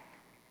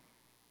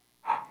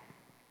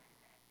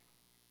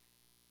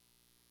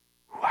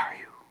 who are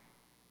you?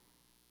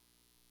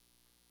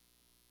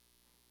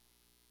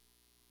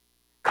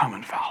 Come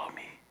and follow me.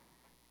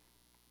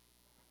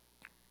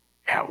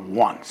 at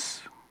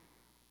once.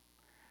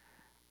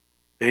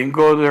 They didn't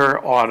go to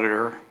their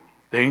auditor.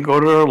 They didn't go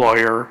to their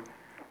lawyer.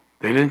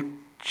 They didn't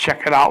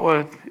check it out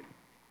with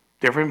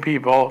different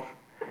people.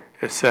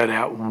 It said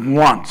at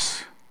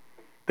once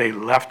they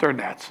left their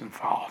nets and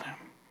followed him.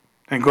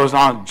 And it goes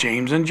on,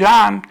 James and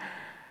John,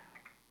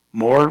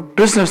 more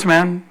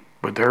businessmen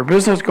with their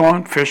business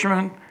going,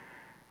 fishermen.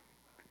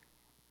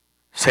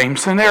 Same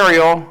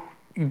scenario,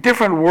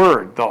 different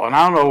word though. And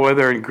I don't know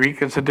whether in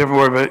Greek it's a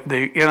different word, but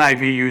the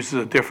NIV uses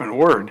a different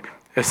word.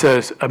 It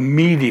says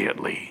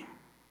immediately.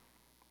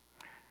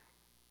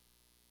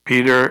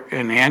 Peter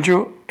and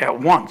Andrew at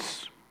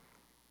once.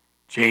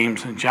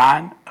 James and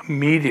John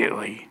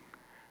immediately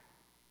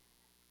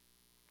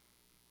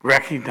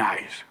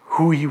recognized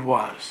who he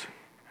was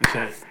and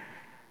said,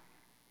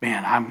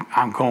 man,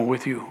 I'm going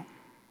with you.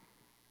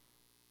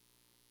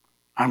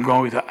 I'm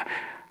going with you.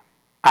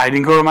 I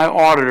didn't go to my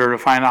auditor to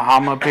find out how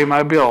I'm going to pay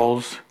my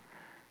bills.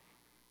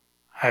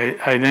 I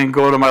didn't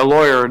go to my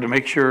lawyer to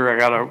make sure I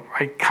got a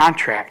right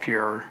contract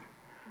here.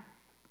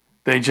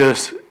 They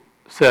just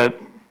said,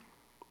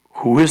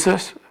 who is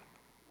this?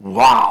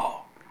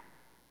 Wow.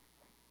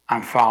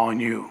 I'm following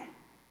you.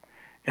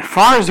 As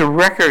far as the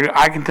record,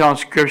 I can tell in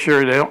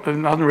Scripture, there's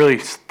nothing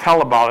really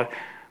tell about it.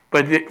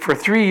 But for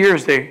 3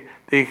 years, they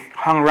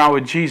hung around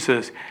with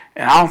Jesus,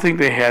 and I don't think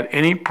they had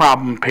any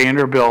problem paying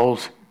their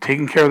bills,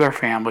 taking care of their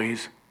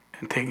families,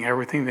 and taking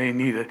everything they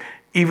needed,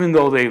 even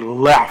though they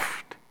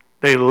left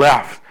their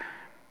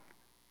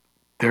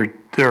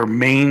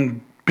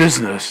main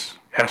business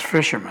as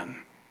fishermen.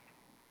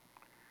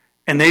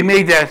 And they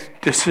made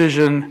that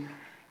decision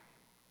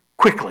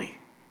quickly.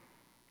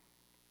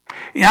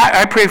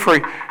 I pray for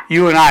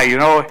you and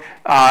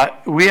I.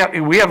 We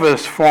have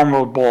this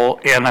formidable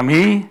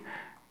enemy,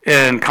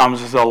 and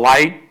comes as a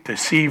light,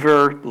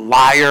 deceiver,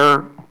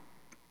 liar,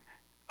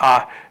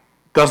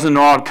 doesn't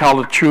know how to tell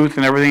the truth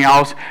and everything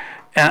else.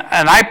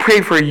 And I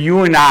pray for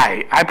you and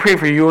I. I pray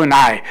for you and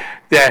I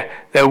that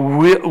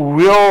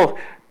we'll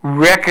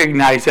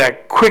recognize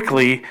that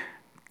quickly,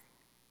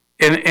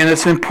 and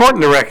it's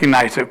important to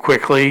recognize it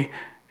quickly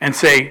and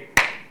say,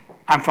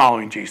 I'm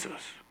following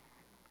Jesus.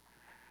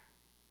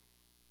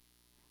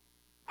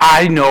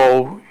 I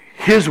know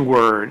his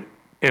word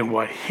and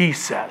what he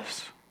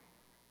says.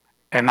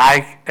 And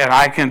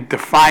I can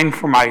define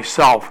for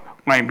myself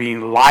when I'm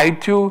being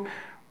lied to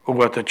or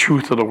what the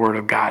truth of the word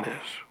of God is.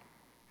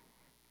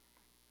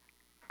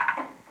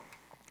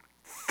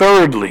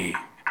 Thirdly,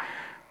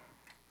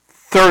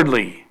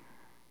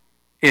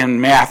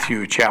 in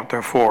Matthew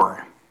chapter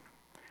 4,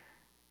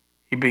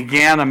 he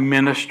began a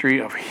ministry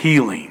of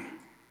healing.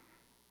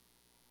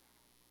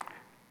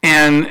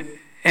 And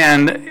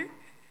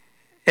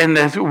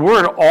this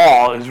word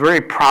all is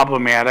very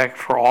problematic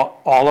for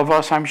all of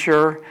us, I'm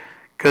sure,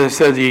 because it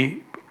says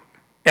he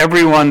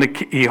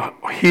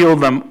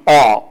healed them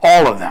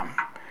all of them,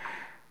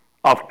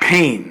 of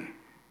pain.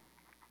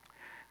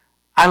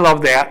 I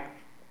love that.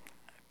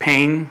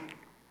 Pain.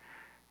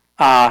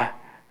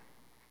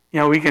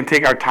 We can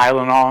take our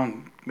Tylenol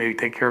and maybe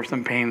take care of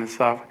some pain and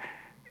stuff.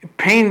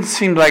 Pain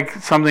seems like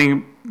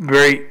something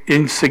very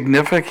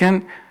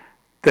insignificant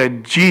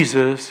that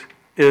Jesus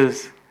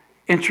is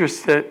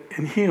interested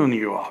in healing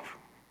you of.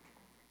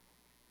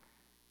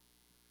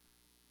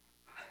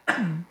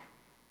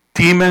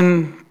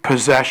 Demon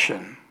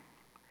possession.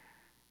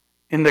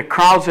 In the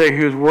crowds that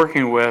he was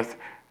working with,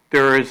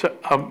 there is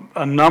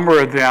a number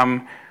of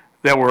them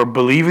that were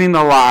believing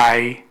the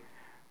lie,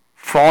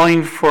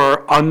 falling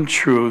for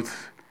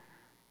untruth,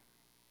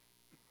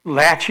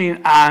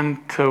 latching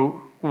on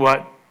to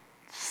what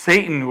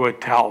Satan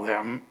would tell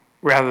them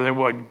rather than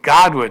what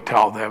God would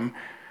tell them,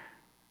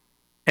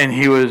 and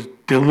he was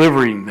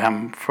delivering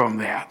them from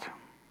that.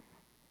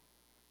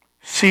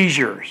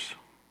 Seizures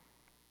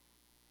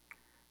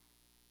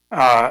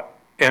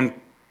and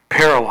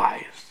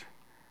paralyzed.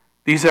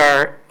 These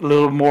are a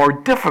little more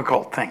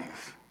difficult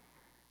things,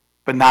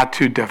 but not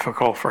too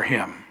difficult for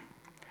him.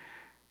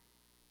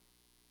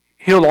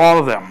 Heal all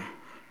of them.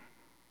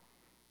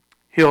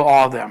 Heal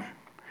all of them.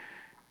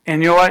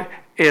 And you know what?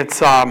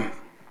 It's I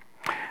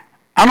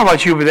don't know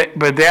about you,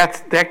 but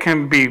that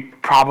can be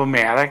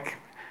problematic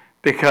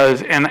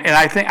because and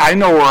I think I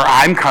know where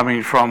I'm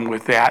coming from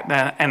with that,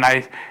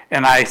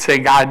 and I say,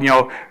 God,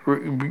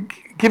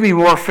 give me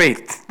more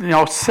faith.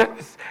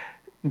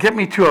 Get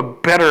me to a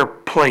better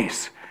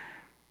place,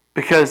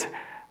 because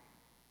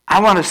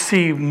I want to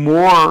see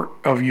more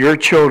of your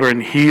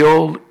children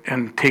healed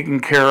and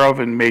taken care of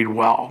and made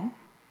well.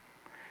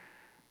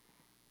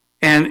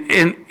 And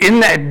in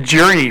that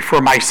journey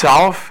for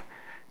myself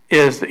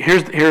here's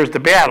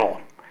the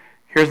battle.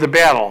 Here's the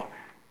battle.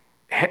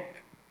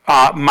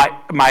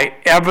 My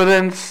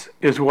evidence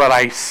is what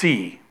I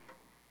see.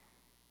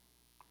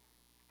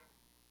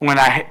 When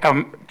I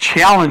am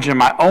challenged in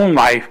my own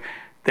life,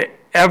 the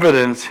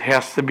evidence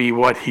has to be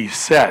what he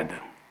said.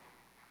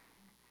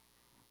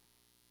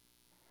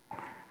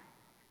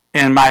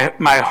 And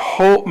my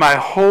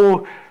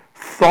whole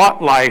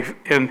thought life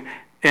in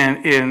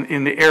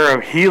the era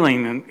of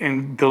healing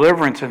and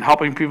deliverance and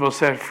helping people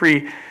set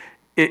free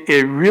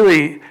it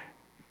really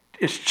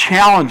is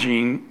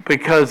challenging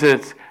because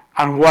it's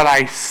on what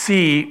I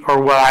see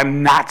or what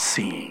I'm not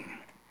seeing.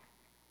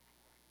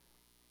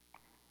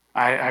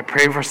 I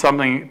pray for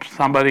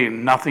somebody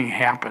and nothing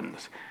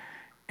happens.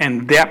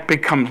 And that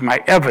becomes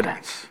my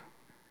evidence.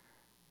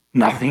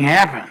 Nothing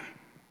happened.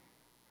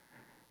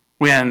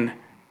 When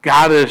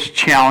God is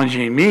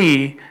challenging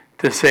me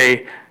to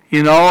say,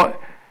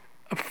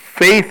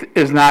 faith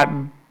is not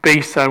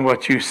based on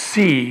what you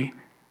see,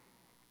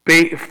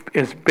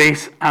 it's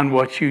based on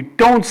what you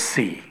don't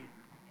see.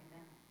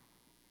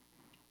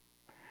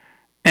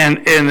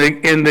 And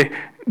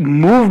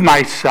move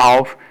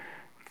myself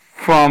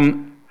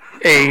from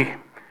a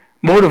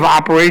mode of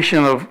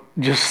operation of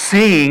just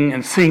seeing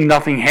and seeing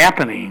nothing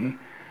happening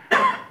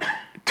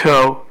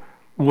to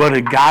what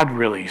did God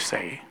really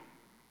say?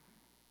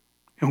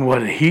 And what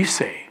did he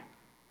say?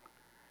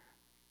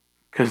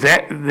 Because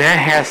that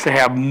has to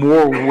have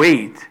more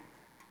weight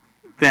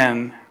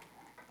than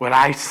what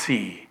I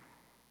see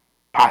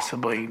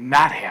possibly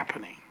not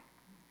happening.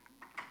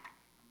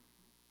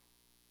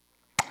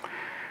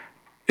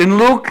 In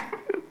Luke,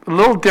 a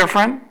little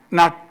different,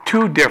 not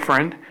too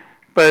different,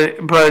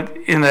 but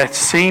in that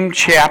same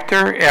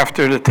chapter,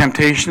 after the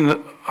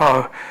temptation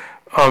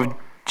of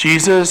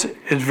Jesus,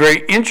 it's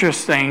very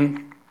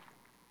interesting.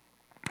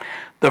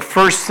 The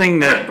first thing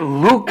that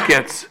Luke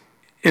gets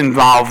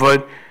involved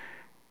with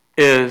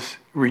is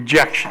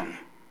rejection.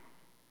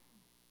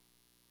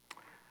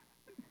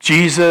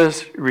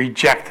 Jesus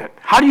rejected.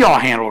 How do you all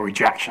handle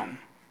rejection?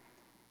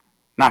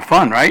 Not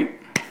fun, right?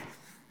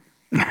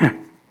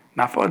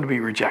 Not fun to be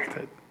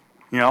rejected.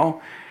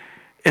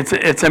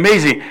 It's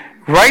amazing.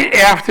 Right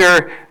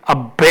after a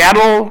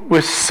battle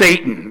with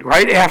Satan,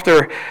 right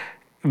after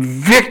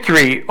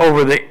victory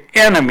over the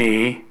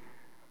enemy,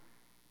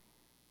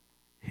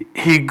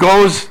 he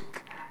goes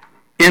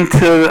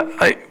into,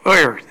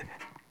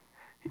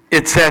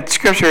 it's that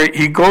scripture,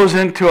 he goes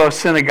into a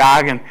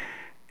synagogue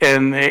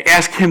and they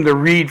ask him to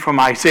read from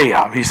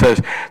Isaiah. He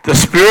says, "The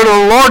Spirit of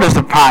the Lord is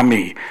upon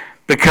me,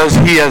 because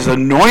he has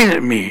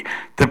anointed me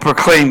to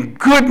proclaim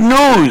good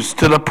news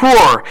to the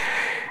poor.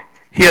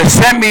 He has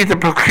sent me to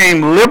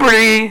proclaim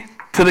liberty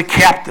to the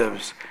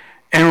captives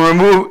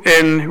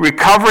and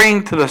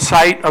recovering to the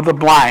sight of the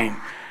blind,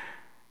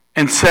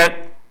 and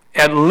set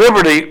at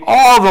liberty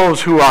all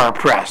those who are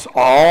oppressed."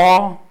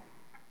 All,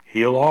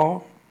 heal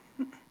all,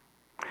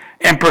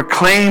 and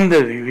proclaim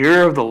the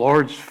year of the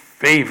Lord's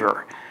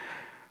favor.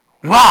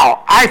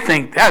 Wow, I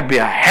think that'd be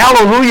a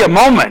hallelujah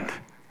moment.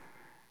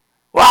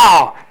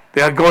 Wow,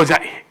 that goes,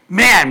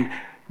 man,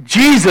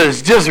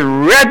 Jesus just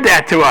read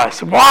that to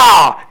us.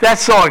 Wow,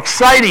 that's so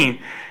exciting.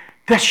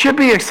 That should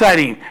be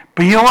exciting.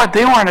 But you know what?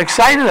 They weren't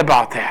excited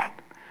about that.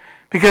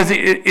 Because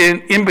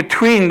in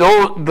between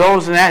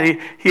those and that,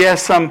 he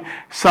has some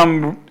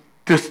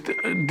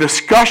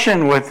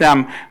discussion with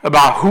them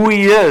about who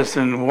he is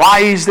and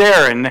why he's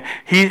there. And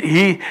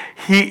he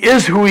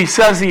is who he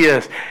says he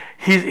is.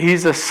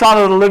 He's the Son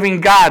of the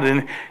living God.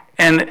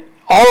 And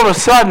all of a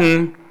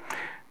sudden,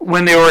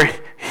 when they were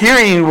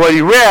hearing what he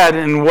read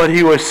and what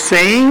he was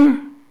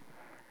saying,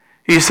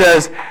 he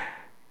says,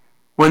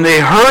 when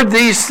they heard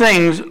these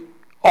things,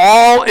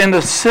 all in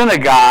the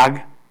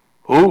synagogue,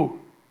 who?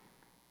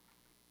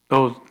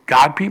 Those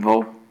God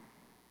people?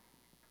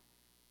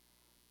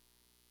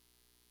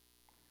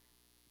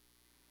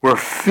 Were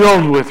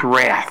filled with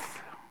wrath,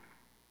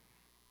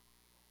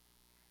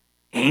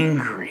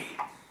 angry.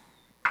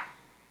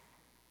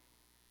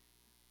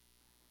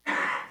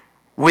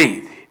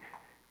 Wait,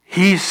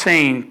 he's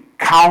saying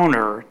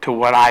counter to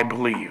what I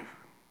believe.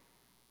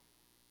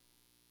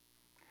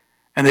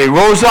 And they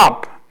rose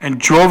up and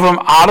drove him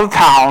out of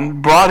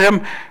town, brought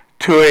him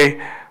to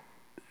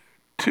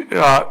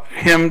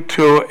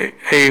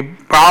a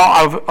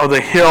brow of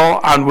the hill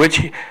on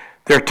which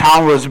their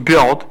town was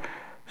built,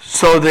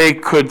 so they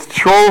could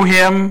throw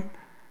him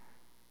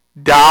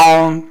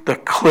down the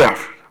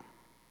cliff.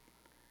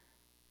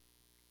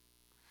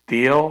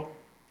 Steal,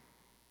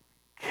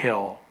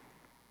 kill,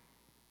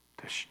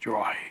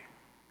 destroy.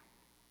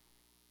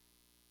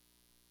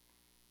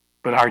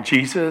 But our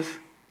Jesus,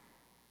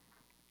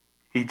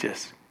 he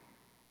just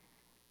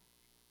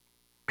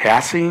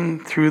passing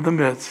through the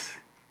midst,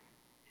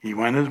 he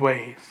went his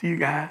way. See you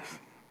guys?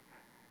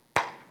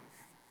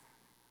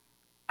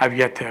 I've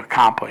yet to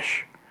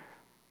accomplish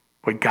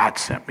what God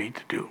sent me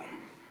to do.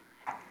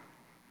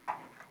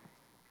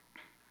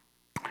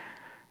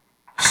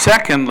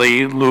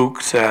 Secondly,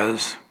 Luke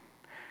says,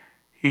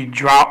 he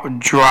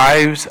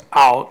drives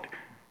out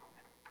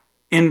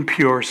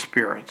impure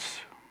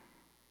spirits.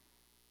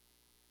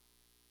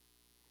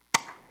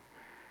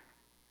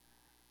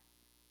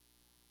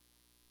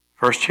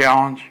 First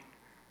challenge,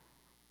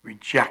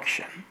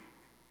 rejection.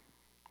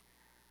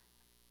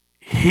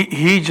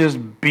 He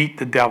just beat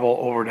the devil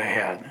over the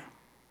head.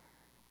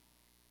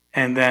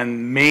 And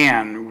then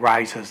man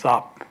rises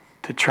up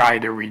to try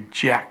to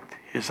reject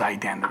his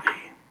identity.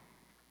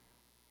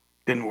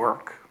 Didn't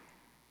work.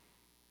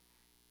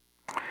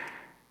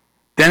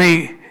 Then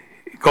he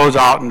goes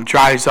out and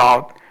drives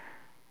out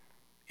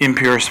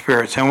impure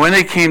spirits. And when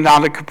they came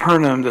down to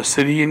Capernaum, the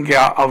city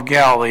of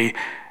Galilee,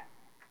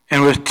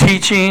 and was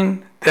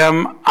teaching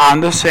them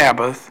on the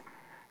Sabbath,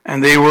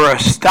 and they were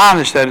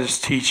astonished at his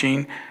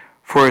teaching,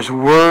 for his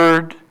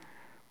word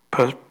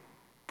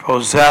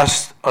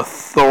possessed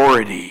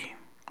authority.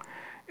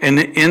 And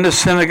in the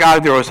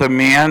synagogue there was a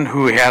man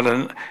who had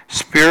a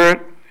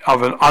spirit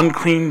of an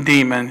unclean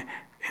demon,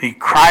 and he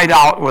cried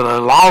out with a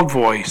loud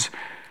voice.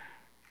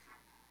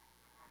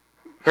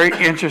 Very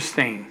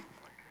interesting.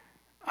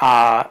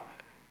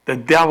 The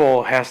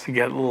devil has to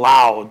get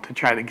loud to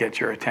try to get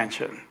your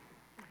attention.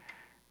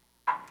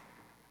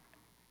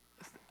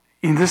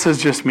 And this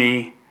is just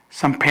me.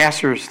 Some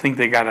pastors think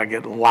they got to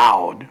get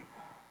loud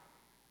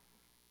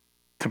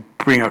to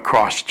bring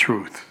across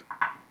truth.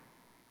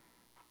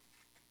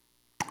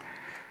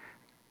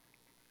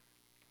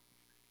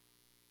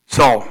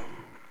 So,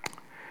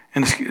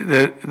 and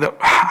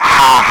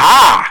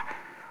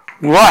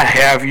what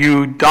have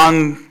you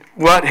done?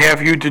 What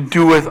have you to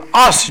do with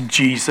us,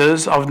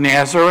 Jesus of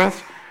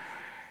Nazareth?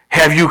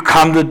 Have you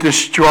come to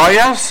destroy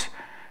us?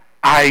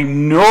 I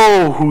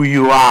know who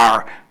you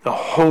are, the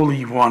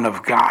Holy One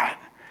of God.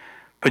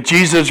 But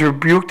Jesus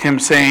rebuked him,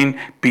 saying,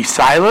 be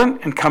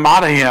silent and come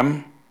out of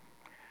him.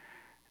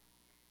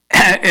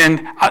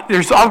 And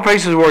there's other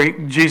places where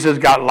Jesus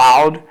got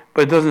loud,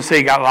 but it doesn't say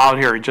he got loud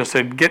here. It just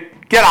said, get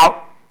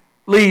out,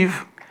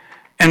 leave.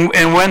 And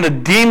when the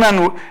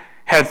demon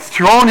had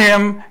thrown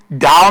him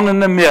down in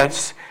the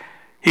midst,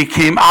 he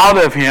came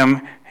out of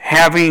him,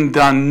 having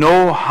done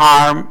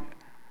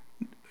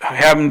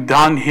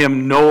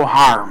him no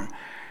harm.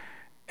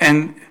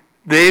 And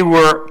they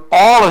were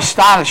all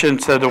astonished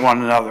and said to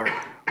one another,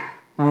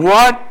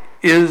 what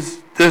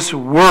is this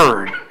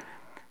word?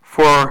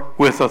 For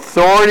with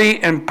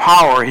authority and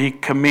power he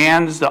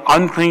commands the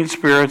unclean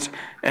spirits,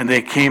 and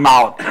they came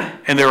out.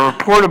 And the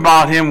report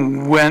about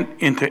him went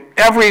into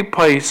every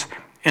place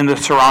in the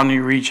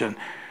surrounding region.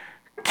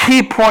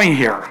 Key point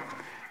here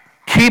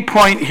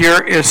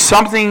is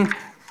something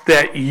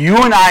that you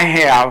and I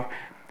have,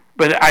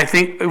 but I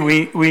think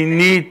we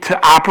need to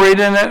operate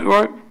in it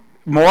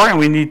more, and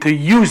we need to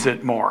use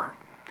it more.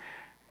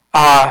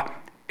 And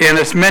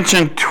it's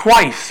mentioned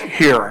twice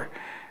here.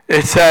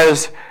 It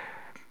says,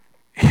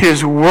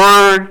 his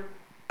word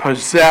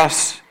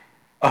possess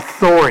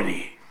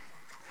authority.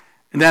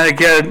 And then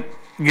again,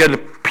 you get the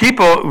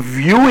people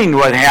viewing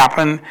what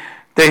happened.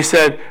 They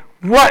said,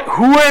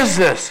 who is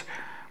this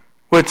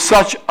with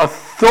such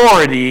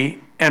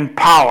authority and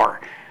power?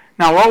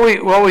 Now,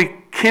 what we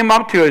came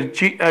up to is,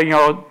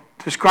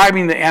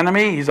 describing the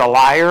enemy. He's a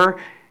liar.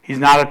 He's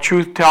not a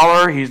truth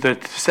teller. He's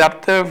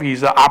deceptive.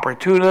 He's an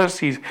opportunist.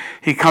 He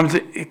comes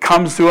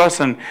to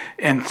us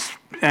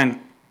and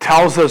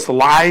tells us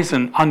lies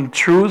and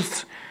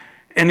untruths.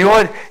 And you know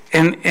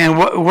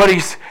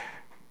what?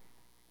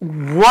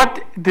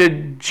 What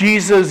did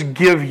Jesus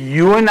give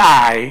you and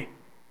I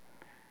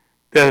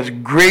that is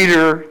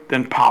greater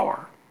than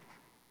power?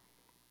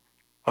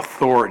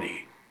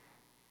 Authority.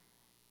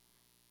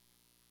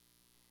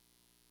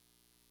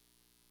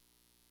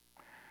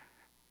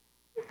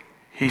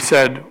 He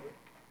said,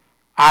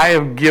 I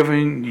have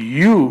given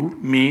you,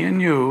 me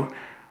and you,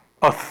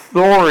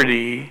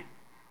 authority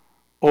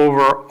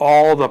over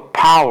all the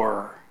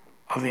power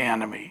of the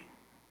enemy.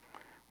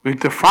 We've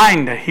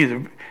defined that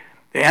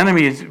the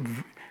enemy is,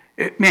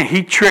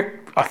 he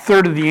tricked a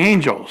third of the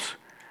angels.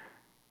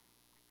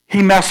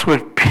 He messed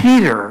with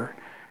Peter.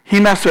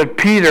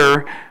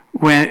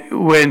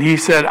 When he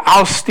said,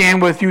 I'll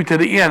stand with you to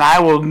the end. I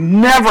will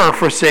never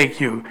forsake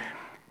you.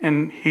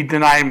 And he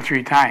denied him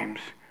 3 times.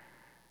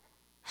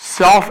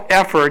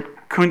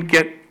 Self-effort couldn't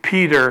get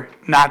Peter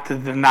not to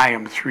deny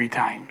him 3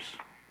 times.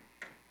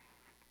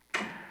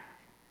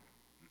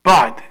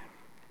 But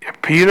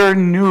if Peter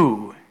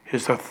knew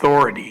his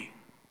authority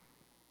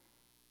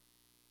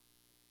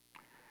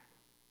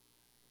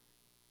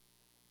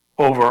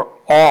over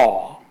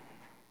all,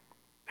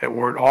 that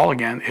word all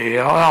again,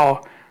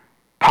 A-L-L,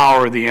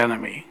 power of the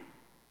enemy.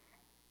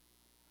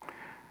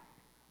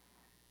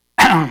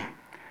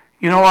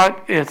 You know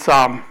what? There's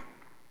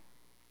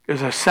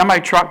a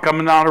semi-truck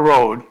coming down the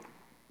road.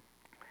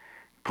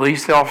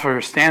 Police officer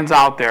stands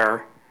out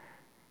there.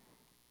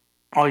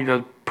 All he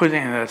does, puts it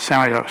in that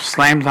semi-truck,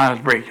 slams on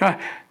his brake.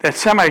 That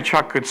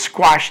semi-truck could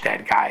squash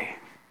that guy.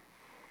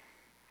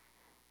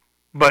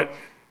 But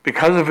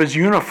because of his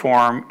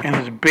uniform and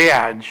his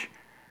badge,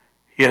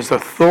 he has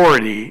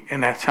authority,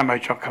 and that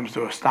semi-truck comes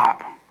to a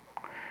stop.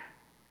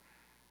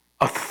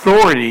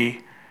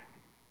 Authority,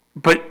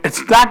 but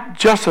it's not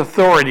just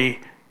authority,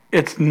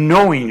 it's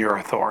knowing your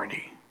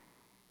authority.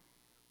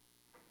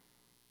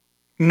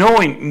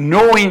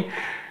 Knowing.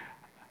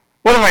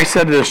 What have I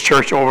said to this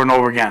church over and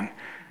over again?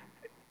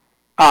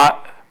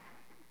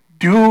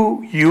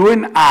 Do you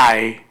and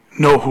I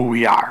know who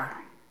we are?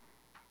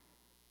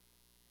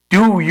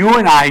 Do you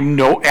and I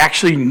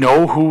actually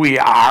know who we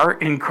are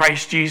in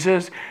Christ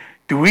Jesus?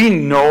 Do we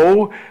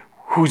know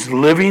who's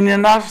living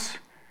in us?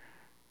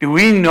 Do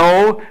we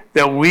know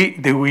that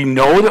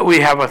we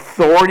have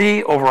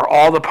authority over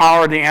all the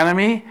power of the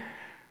enemy?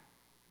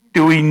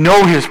 Do we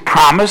know his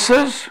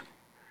promises?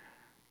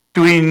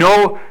 Do we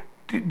know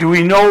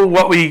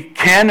what we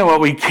can and what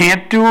we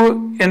can't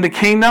do in the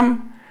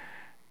kingdom?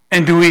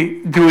 And do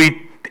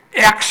we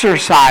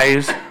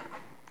exercise,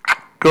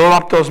 build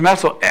up those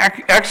muscles,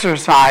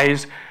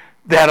 exercise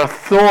that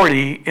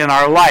authority in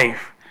our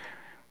life?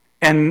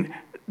 And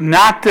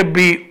not to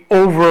be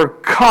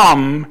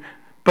overcome,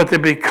 but to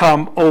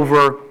become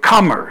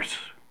overcomers.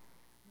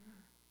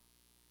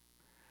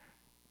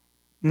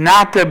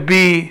 Not to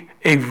be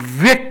a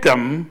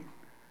victim,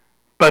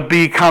 but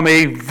become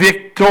a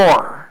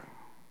victor.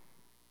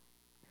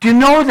 Do you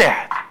know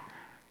that?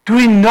 Do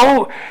we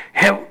know,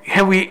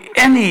 have we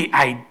any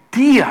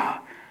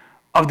idea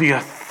of the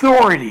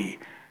authority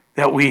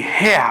that we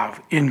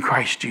have in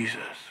Christ Jesus?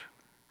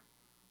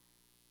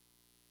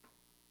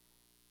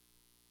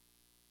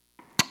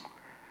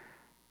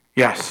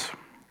 Yes,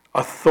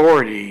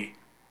 authority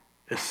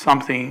is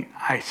something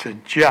I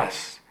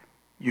suggest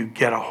you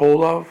get a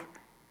hold of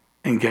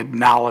and get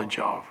knowledge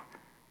of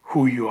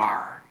who you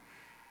are.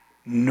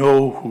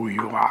 Know who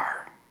you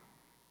are.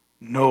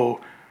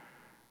 Know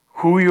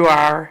who you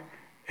are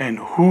and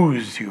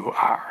whose you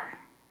are.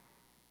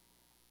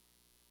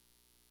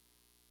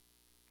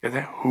 Get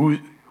that?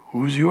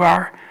 Whose you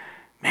are?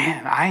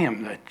 Man, I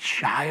am the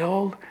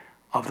child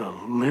of the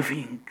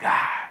living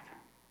God.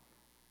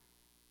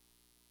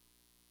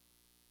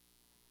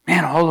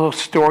 Man, all those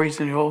stories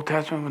in the Old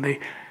Testament when they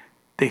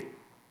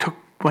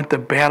went to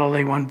battle,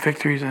 they won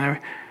victories and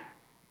everything,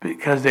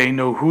 because they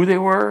know who they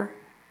were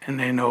and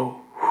they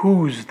know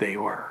whose they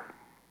were.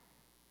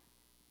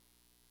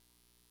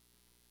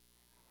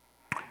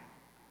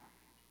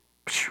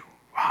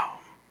 Wow.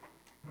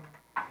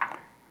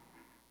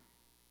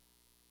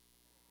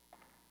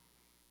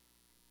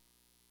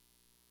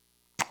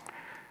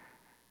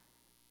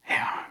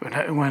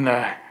 Yeah, when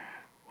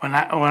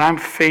I'm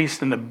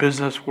faced in the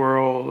business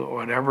world or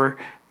whatever,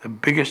 the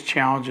biggest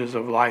challenges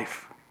of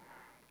life.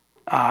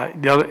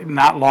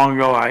 Not long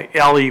ago,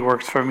 Ellie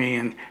works for me,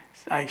 and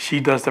she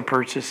does the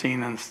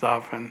purchasing and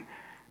stuff, and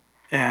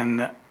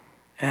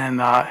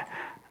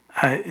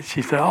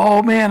she said,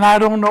 "Oh man, I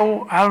don't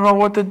know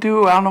what to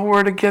do. I don't know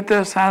where to get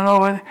this. I don't know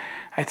what."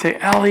 I say,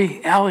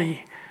 Ellie, I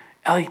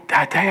want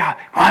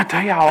to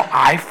tell you how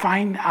I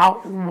find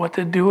out what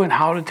to do and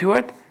how to do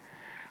it.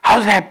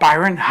 How's that,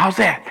 Byron? How's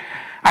that?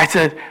 I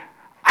said,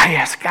 I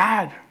ask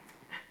God.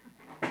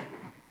 I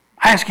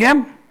ask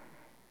him.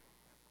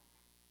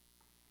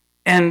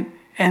 And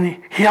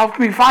he helped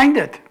me find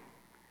it.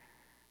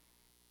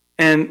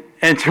 And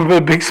she put a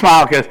big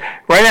smile, because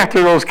right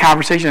after those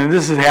conversations, and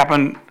this has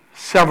happened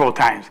several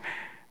times,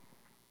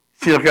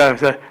 she looked at me and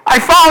said, I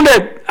found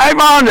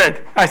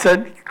it. I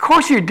said, of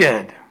course you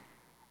did.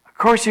 Of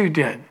course you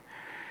did.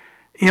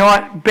 You know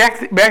what? Back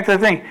to the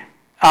thing.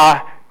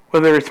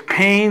 Whether it's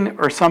pain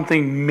or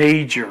something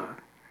major,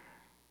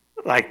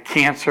 like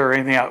cancer or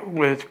anything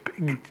else,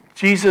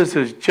 Jesus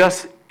is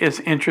just as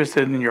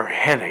interested in your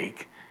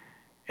headache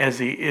as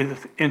he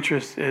is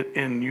interested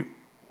in you,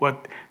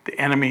 what the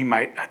enemy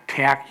might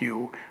attack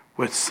you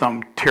with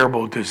some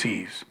terrible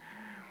disease.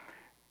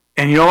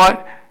 And you know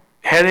what?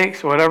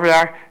 Headaches, whatever they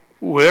are,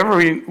 whatever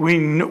we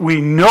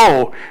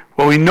know,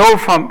 what we know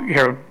from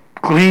here,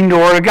 glean the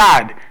Word of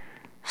God,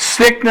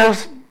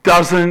 sickness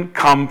doesn't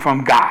come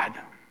from God.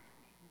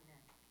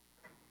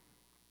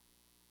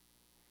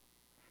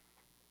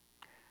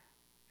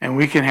 And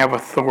we can have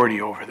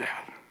authority over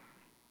that.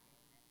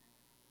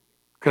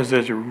 Because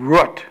there's a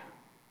root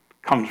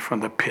comes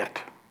from the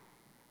pit.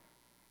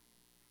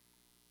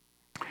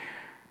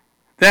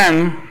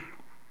 Then,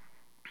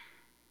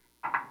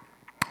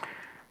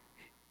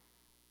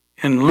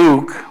 in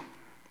Luke,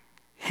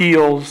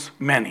 heals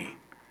many.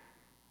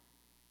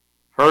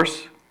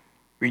 First,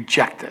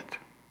 rejected.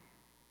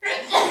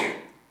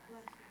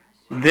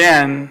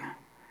 Then,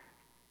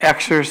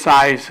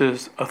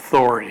 exercises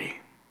authority.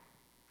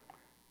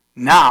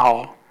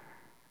 Now,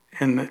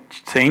 in the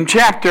same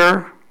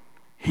chapter,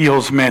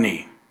 heals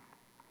many.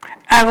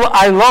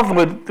 I love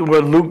what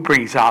Luke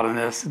brings out in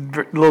this,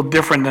 a little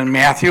different than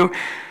Matthew.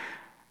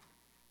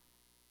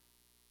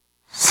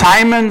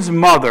 Simon's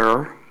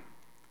mother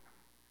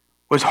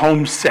was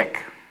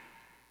homesick.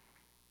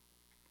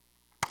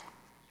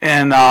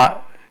 And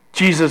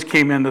Jesus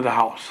came into the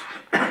house.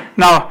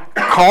 Now,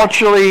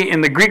 culturally,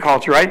 in the Greek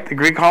culture, right? The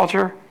Greek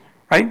culture,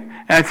 right?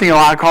 And I think a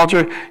lot of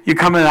culture, you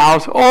come in the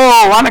house,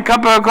 oh, want a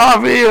cup of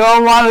coffee,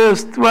 oh, want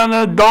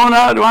a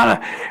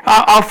donut,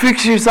 I'll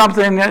fix you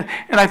something. And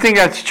I think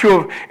that's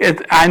true of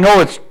it. I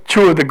know it's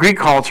true of the Greek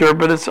culture,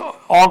 but it's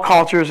all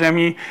cultures. I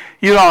mean,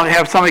 you don't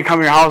have somebody come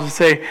to your house and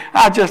say,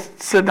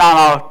 just sit down,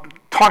 I'll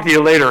talk to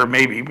you later,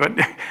 maybe. But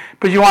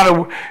you want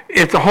to,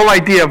 it's the whole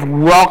idea of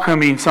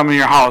welcoming someone in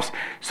your house.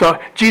 So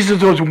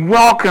Jesus was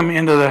welcome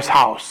into this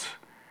house.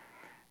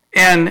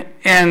 And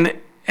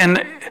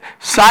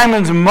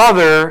Simon's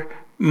mother-in-law,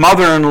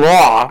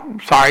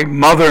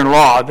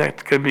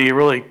 that could be a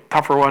really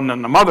tougher one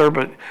than the mother,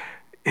 but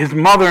his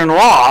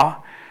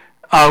mother-in-law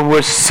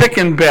was sick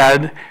in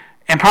bed,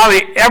 and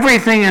probably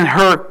everything in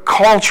her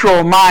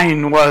cultural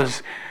mind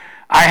was,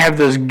 I have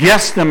this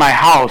guest in my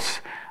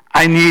house.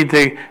 I need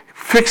to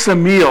fix a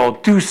meal.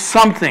 Do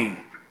something.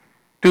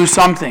 Do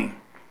something.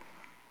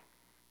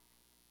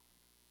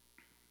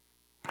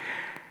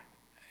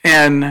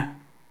 And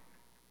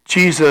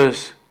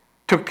Jesus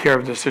took care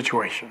of the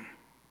situation.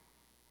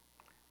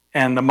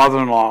 And the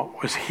mother-in-law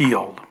was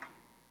healed.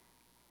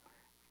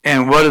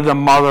 And what did the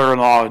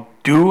mother-in-law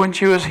do when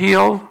she was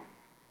healed?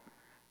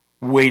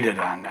 Waited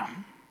on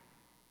them.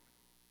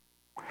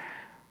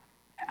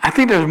 I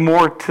think there's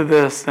more to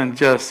this than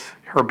just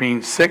her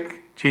being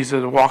sick.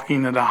 Jesus walking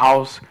into the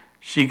house,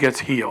 she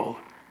gets healed.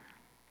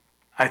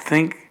 I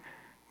think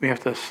we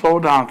have to slow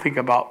down and think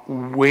about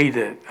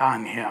waited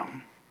on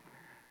him.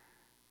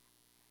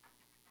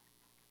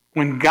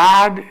 When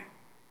God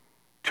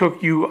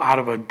took you out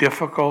of a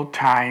difficult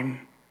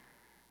time,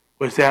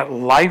 was that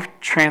life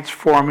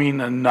transforming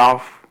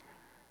enough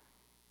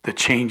to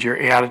change your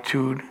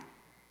attitude?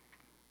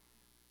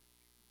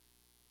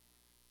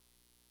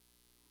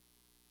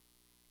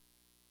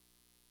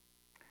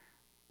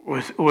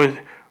 Was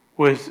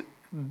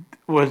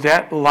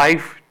that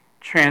life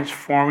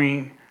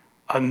transforming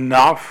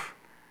enough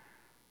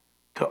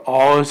to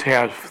always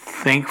have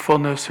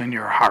thankfulness in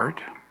your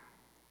heart?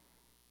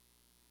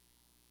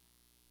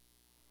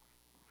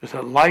 Was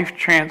it life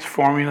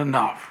transforming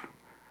enough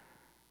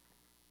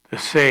to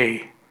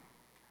say,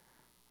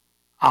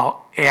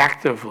 I'll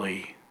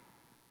actively,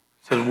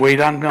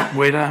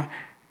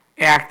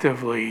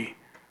 actively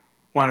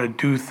want to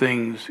do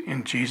things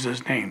in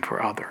Jesus' name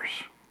for others?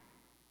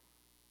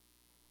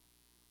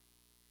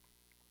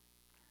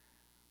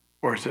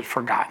 Or is it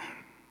forgotten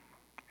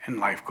and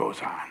life goes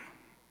on?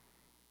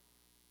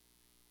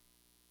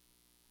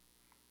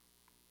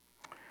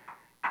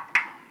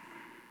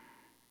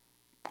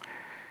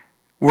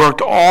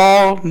 Worked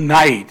all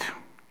night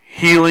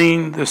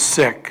healing the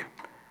sick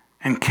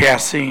and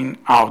casting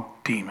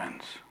out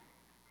demons.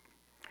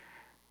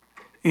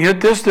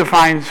 Yet this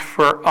defines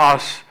for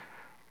us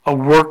a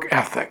work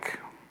ethic.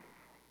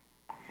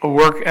 A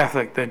work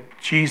ethic that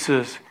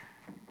Jesus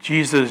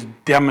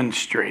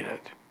demonstrated.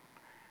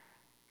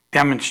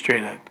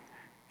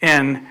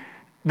 And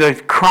the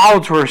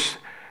crowds were,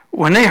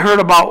 when they heard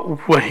about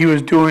what he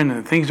was doing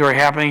and things that were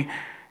happening,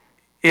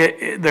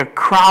 the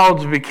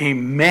crowds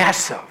became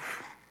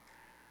massive,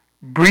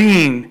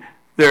 bringing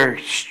their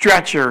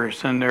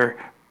stretchers and their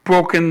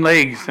broken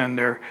legs and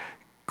their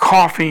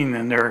coughing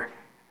and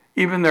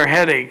even their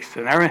headaches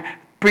and everything,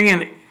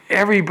 bringing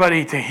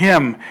everybody to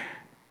him.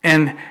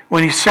 And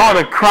when he saw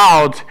the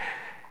crowds,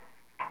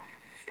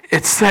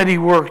 it said he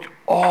worked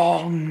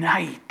all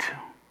night.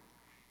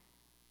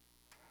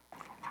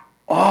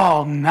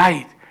 All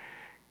night.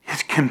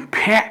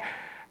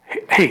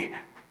 Hey,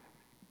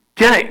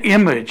 get an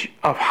image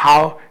of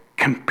how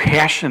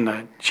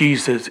compassionate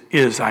Jesus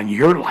is on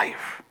your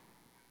life.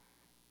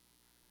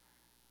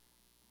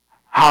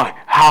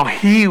 How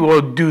he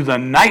will do the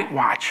night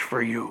watch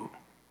for you.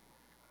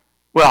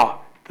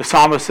 Well, the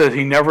psalmist says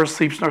he never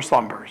sleeps nor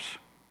slumbers.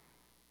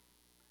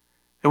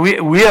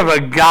 We have a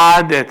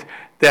God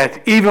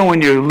that even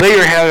when you lay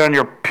your head on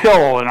your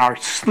pillow and are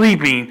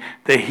sleeping,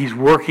 that he's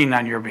working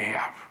on your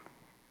behalf.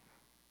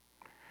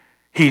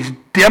 He's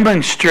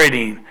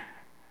demonstrating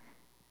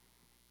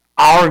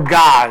our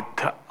God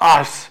to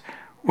us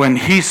when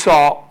he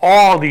saw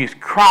all these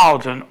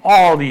crowds and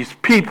all these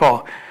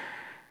people.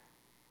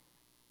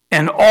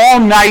 And all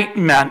night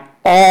meant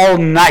all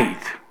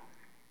night.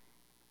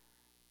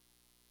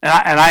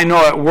 And I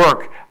know at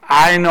work,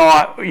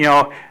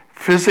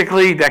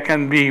 physically that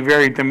can be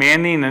very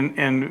demanding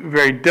and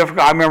very difficult.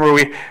 I remember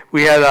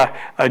we had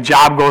a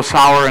job go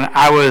sour and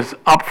I was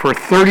up for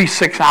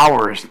 36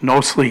 hours,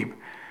 no sleep,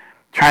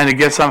 trying to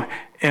get some.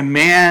 And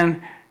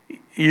man,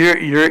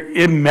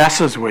 it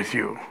messes with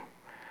you.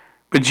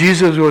 But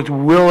Jesus was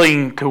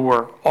willing to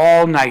work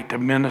all night to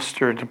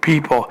minister to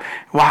people.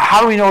 Well,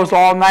 how do we know it's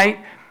all night?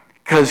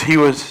 Because he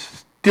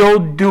was still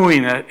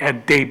doing it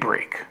at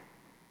daybreak.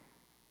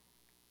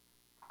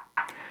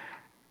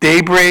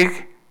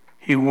 Daybreak,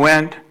 he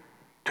went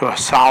to a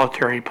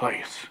solitary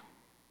place.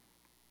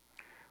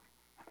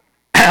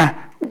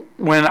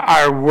 When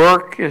our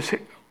work is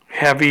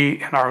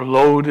heavy and our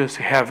load is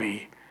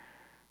heavy,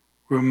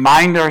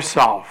 remind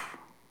ourselves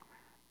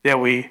that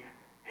we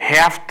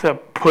have to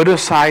put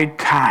aside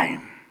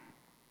time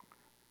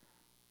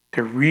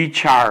to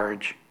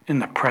recharge in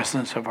the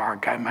presence of our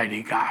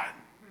mighty God.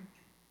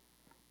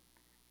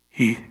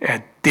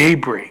 At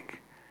daybreak,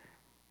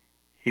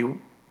 he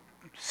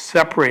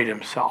separated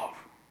himself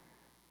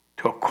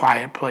to a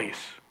quiet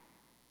place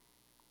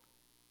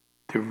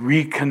to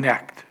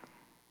reconnect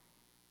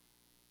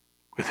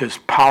with his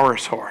power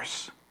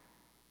source,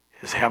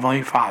 his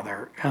Heavenly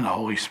Father and the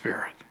Holy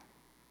Spirit.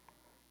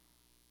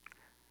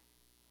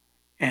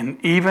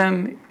 And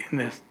even in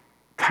this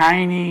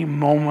tiny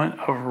moment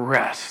of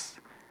rest,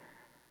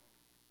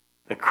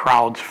 the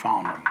crowds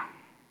found him.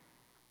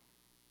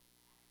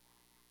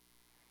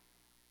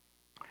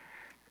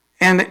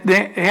 And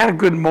they had a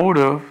good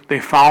motive. They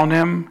found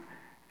him.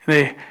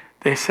 They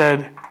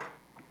said,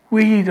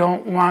 "We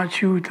don't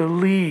want you to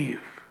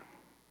leave."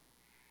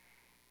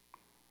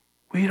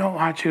 We don't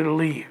want you to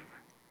leave.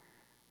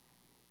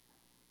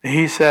 And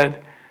he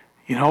said,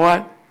 you know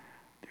what?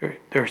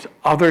 There's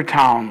other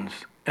towns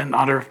and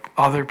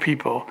other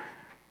people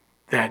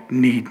that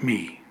need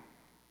me.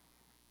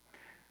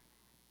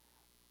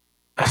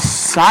 A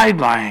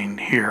sideline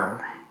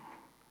here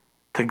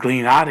to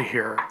glean out of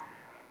here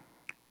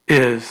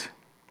is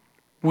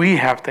we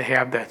have to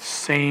have that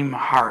same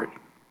heart.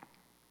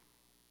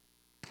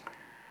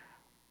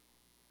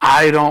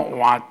 I don't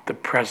want the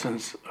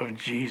presence of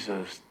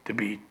Jesus to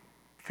be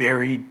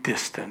very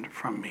distant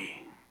from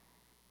me.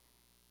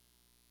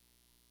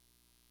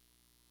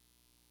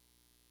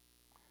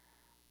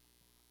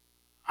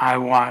 I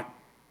want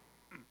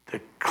to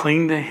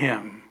cling to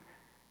him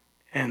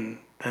in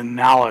the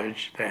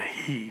knowledge that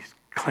he's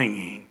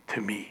clinging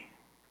to me.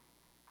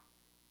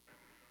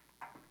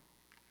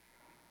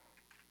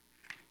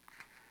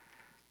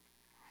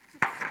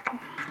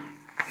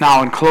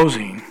 Now, in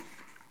closing,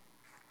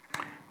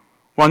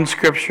 one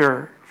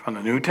scripture from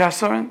the New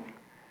Testament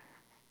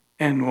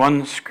and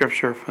one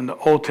scripture from the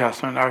Old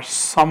Testament are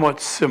somewhat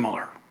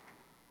similar.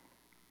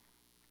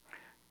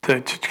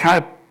 To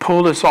kind of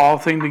pull this all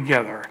thing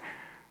together,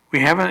 we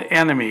have an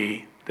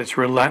enemy that's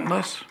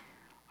relentless,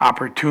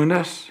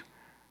 opportunist,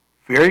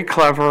 very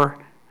clever,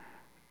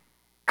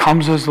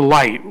 comes as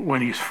light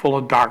when he's full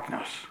of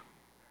darkness.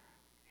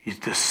 He's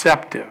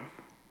deceptive.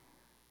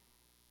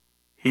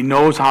 He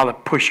knows how to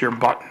push your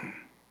button.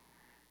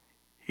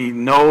 He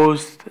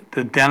knows to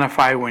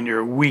identify when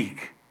you're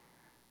weak.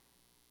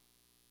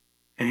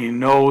 And he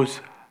knows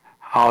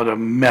how to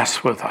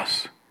mess with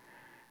us.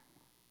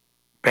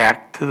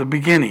 Back to the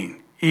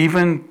beginning.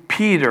 Even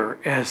Peter,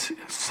 as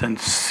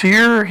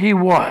sincere he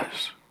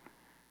was,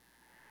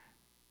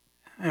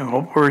 I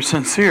hope we're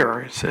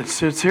sincere, as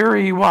sincere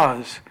he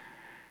was,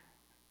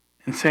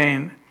 in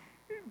saying,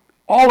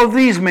 all of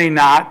these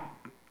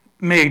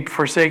may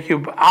forsake you,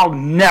 but I'll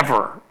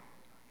never.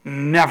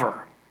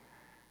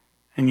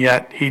 And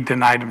yet he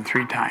denied him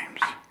 3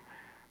 times.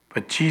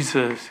 But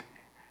Jesus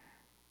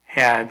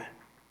had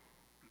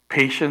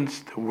patience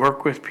to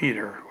work with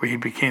Peter, where he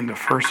became the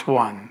first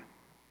one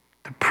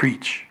to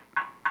preach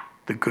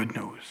the good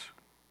news.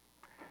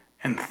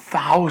 And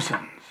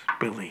thousands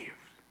believed.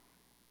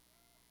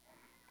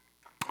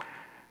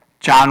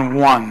 John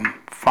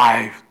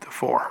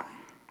 1:5-4.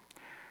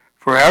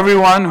 For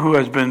everyone who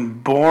has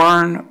been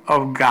born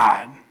of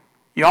God.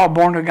 Y'all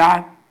born of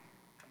God?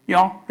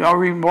 Y'all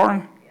even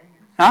born?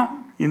 Huh?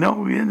 You know,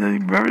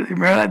 remember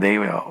that day?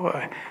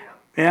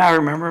 Yeah, I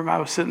remember I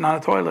was sitting on a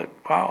toilet.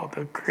 Wow,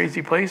 the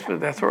crazy place, but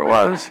that's where it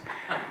was.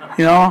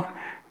 You know?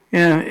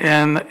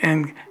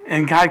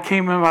 And God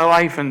came in my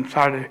life and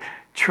started to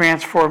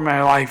transform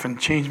my life and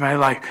change my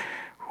life.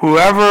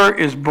 Whoever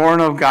is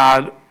born of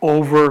God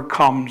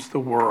overcomes the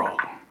world.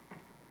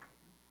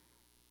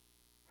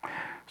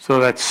 So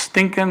that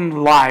stinking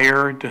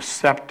liar,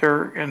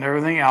 deceptor, and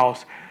everything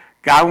else,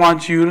 God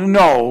wants you to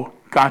know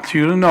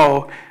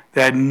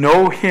that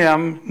know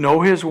him,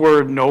 know his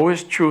word, know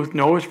his truth,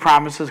 know his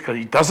promises, because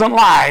he doesn't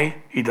lie.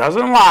 He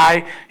doesn't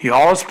lie. He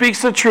always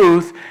speaks the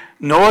truth.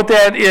 Know what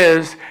that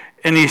is.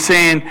 And he's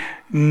saying,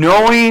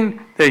 knowing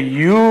that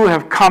you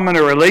have come in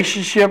a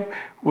relationship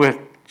with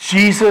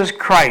Jesus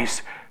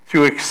Christ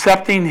through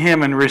accepting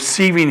him and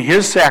receiving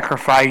his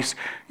sacrifice,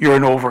 you're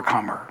an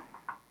overcomer.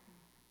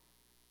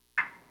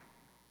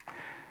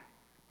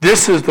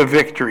 This is the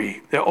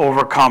victory that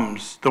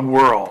overcomes the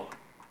world.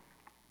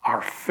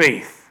 Our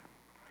faith.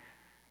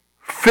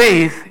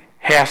 Faith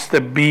has to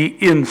be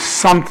in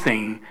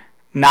something,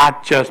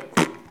 not just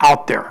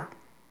out there.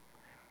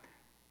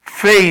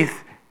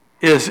 Faith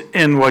is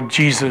in what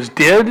Jesus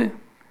did,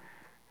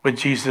 what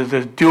Jesus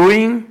is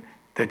doing,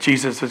 that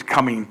Jesus is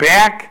coming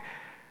back.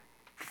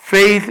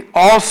 Faith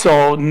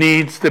also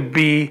needs to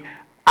be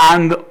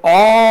on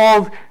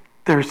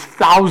there's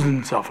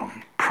thousands of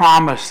them,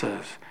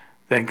 promises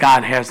that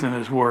God has in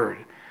his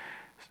word.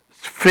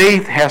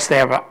 Faith has to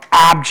have an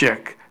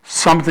object,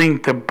 something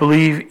to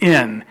believe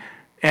in,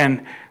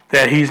 and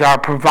that he's our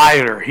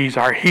provider, he's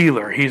our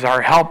healer, he's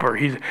our helper.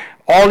 He's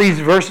all these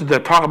verses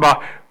that talk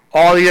about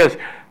all he is.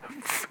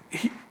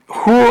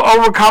 Who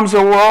overcomes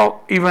the world?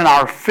 Even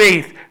our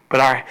faith,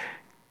 but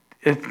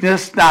it's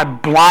just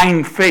not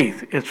blind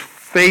faith. It's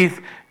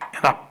faith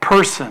in a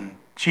person,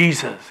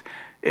 Jesus.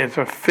 It's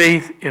a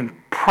faith in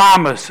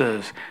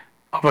promises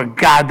of a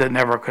God that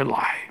never could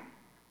lie.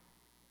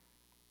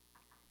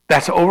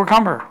 That's an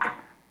overcomer.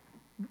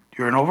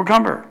 You're an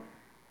overcomer.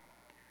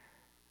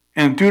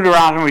 In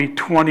Deuteronomy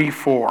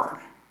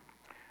 24,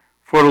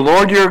 for the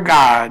Lord your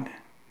God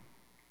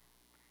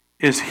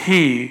is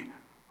he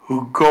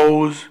who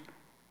goes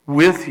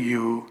with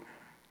you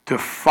to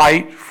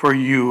fight for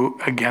you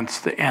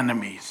against the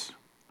enemies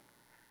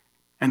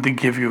and to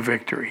give you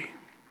victory.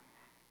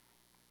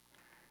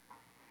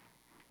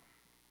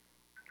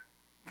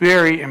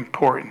 Very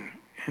important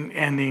in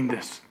ending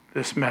this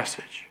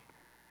message.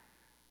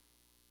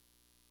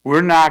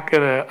 We're not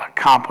going to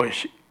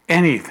accomplish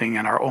anything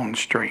in our own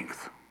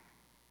strength.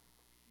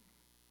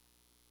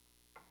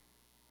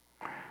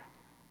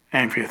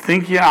 And if you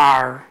think you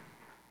are,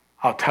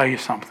 I'll tell you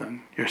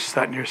something. You're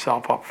setting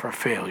yourself up for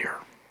failure.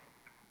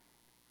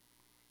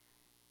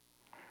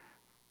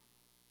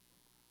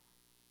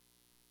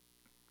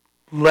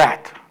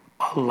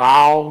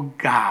 Allow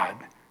God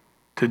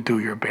to do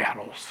your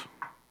battles.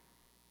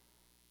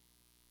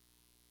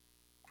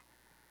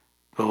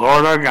 The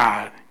Lord our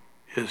God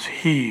is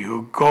He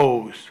who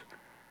goes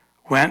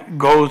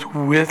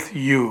with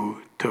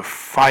you to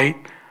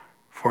fight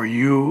for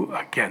you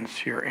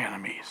against your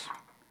enemies.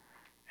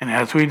 And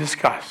as we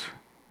discuss,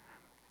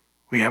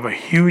 we have a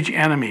huge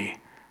enemy.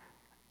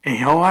 And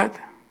you know what?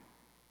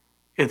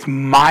 It's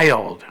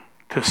mild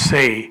to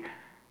say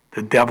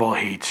the devil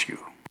hates you.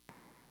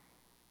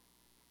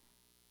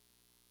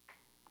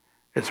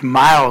 It's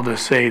mild to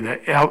say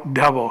the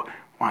devil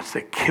wants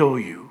to kill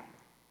you,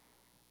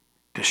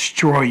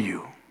 destroy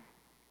you,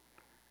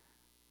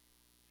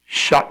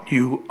 shut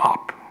you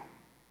up.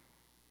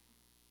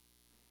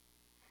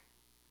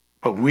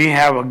 But we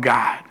have a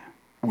God.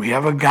 We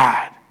have a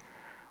God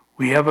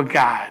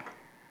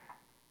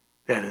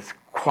that is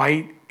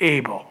quite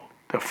able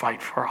to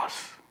fight for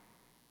us.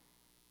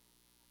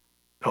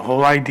 The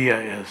whole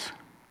idea is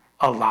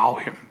allow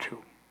him to.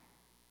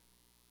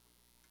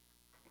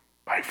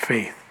 By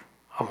faith,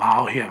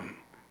 allow him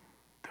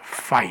to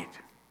fight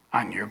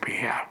on your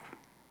behalf.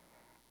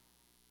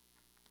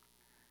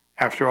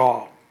 After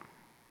all,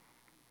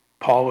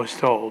 Paul was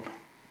told,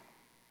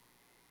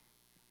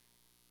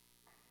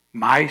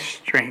 my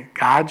strength,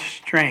 God's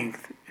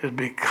strength,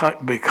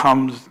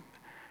 becomes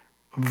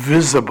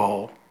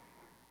visible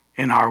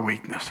in our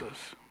weaknesses.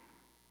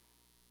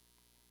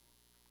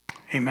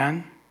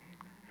 Amen?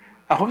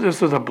 I hope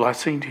this is a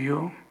blessing to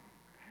you.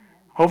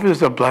 I hope this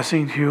is a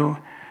blessing to you,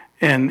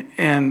 and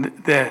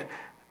that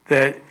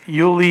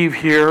you'll leave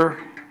here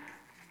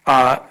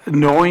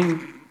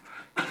knowing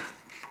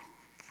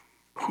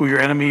who your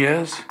enemy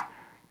is,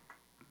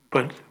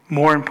 but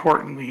more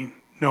importantly,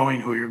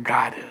 knowing who your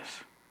God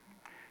is.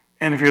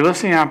 And if you're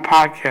listening on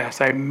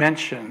podcast, I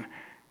mentioned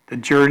the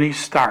journey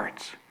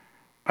starts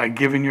by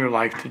giving your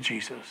life to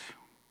Jesus.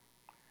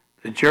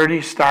 The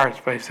journey starts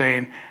by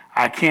saying,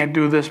 I can't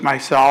do this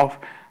myself.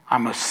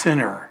 I'm a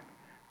sinner.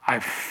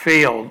 I've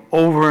failed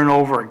over and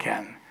over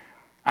again.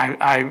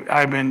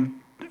 I've been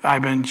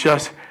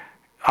just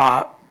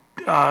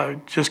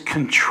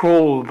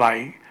controlled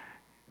by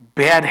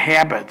bad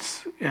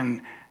habits.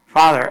 And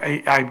Father,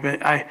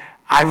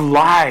 I've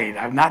lied.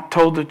 I've not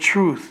told the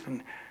truth.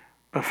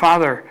 But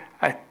Father,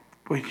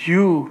 with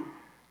you,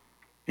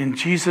 in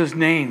Jesus'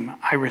 name,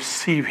 I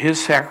receive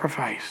his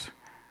sacrifice.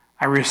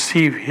 I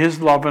receive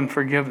his love and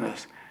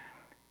forgiveness.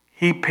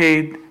 He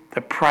paid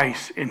the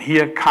price, and he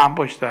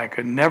accomplished that I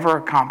could never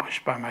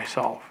accomplish by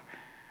myself.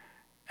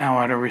 And I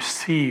want to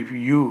receive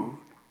you,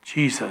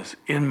 Jesus,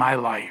 in my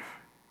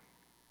life.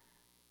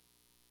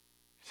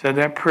 Said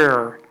that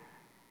prayer,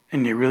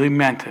 and you really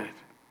meant it.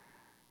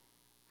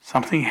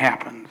 Something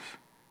happens.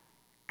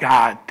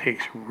 God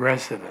takes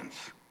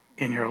residence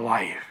in your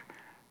life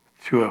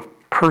through a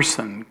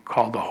person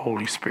called the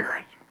Holy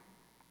Spirit.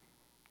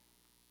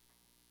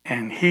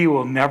 And he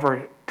will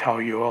never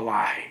tell you a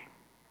lie.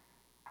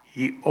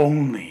 He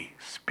only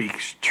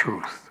speaks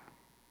truth.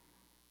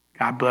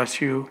 God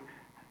bless you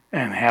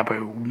and have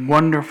a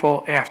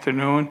wonderful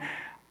afternoon.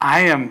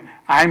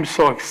 I'm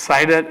so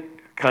excited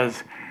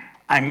because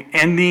I'm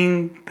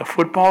ending the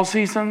football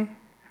season.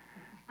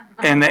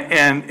 And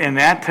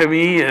that to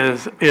me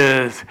is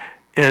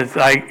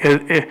like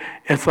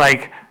it's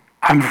like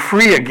I'm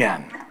free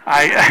again.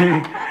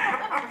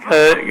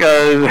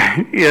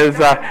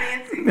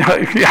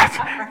 Yes,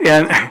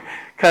 and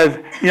because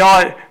you know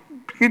what,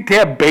 you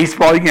can have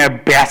baseball, you can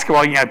have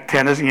basketball, you can have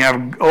tennis, you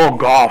can have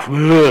golf.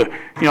 Ugh.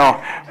 You know,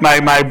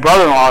 my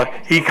brother-in-law,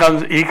 he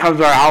comes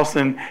to our house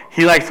and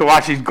he likes to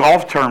watch these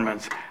golf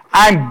tournaments.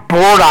 I'm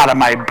bored out of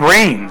my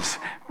brains,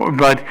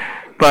 but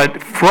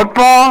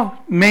football,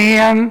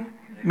 man,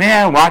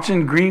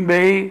 watching Green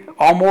Bay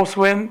almost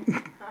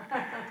win.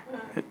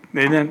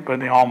 They didn't, but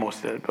they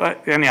almost did.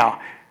 But anyhow,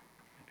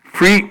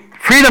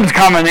 freedom's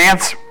coming,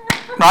 Ants,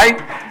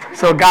 right?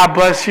 So God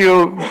bless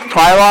you,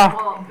 Twyla.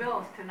 Well,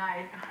 Bills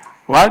tonight.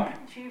 What?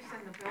 Chiefs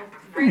and the Bills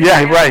tonight.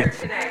 Yeah, right.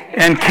 Today.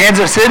 And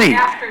Kansas City.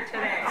 After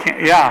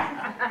today. Yeah.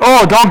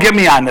 Oh, don't get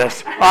me on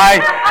this. All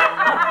right.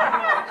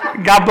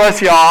 God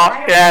bless you all.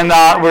 And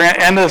we're going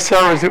to end the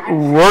service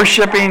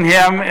worshiping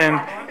him,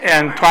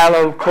 and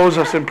Twyla will close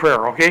us in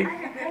prayer, okay?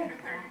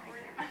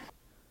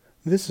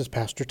 This is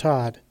Pastor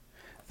Todd.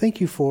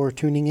 Thank you for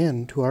tuning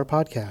in to our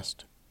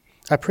podcast.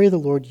 I pray the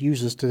Lord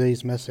uses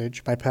today's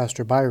message by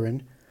Pastor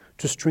Byron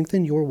to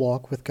strengthen your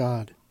walk with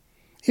God.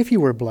 If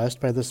you were blessed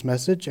by this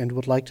message and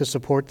would like to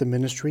support the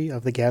ministry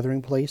of The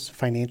Gathering Place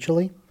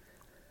financially,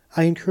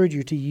 I encourage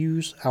you to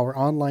use our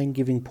online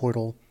giving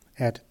portal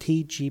at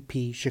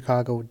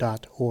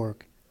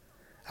tgpchicago.org.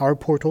 Our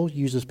portal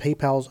uses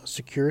PayPal's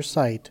secure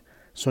site,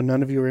 so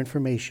none of your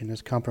information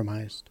is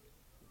compromised.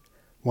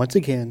 Once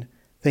again,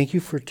 thank you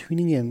for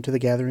tuning in to the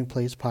Gathering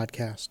Place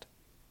podcast.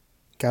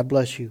 God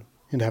bless you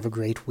and have a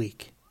great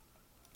week.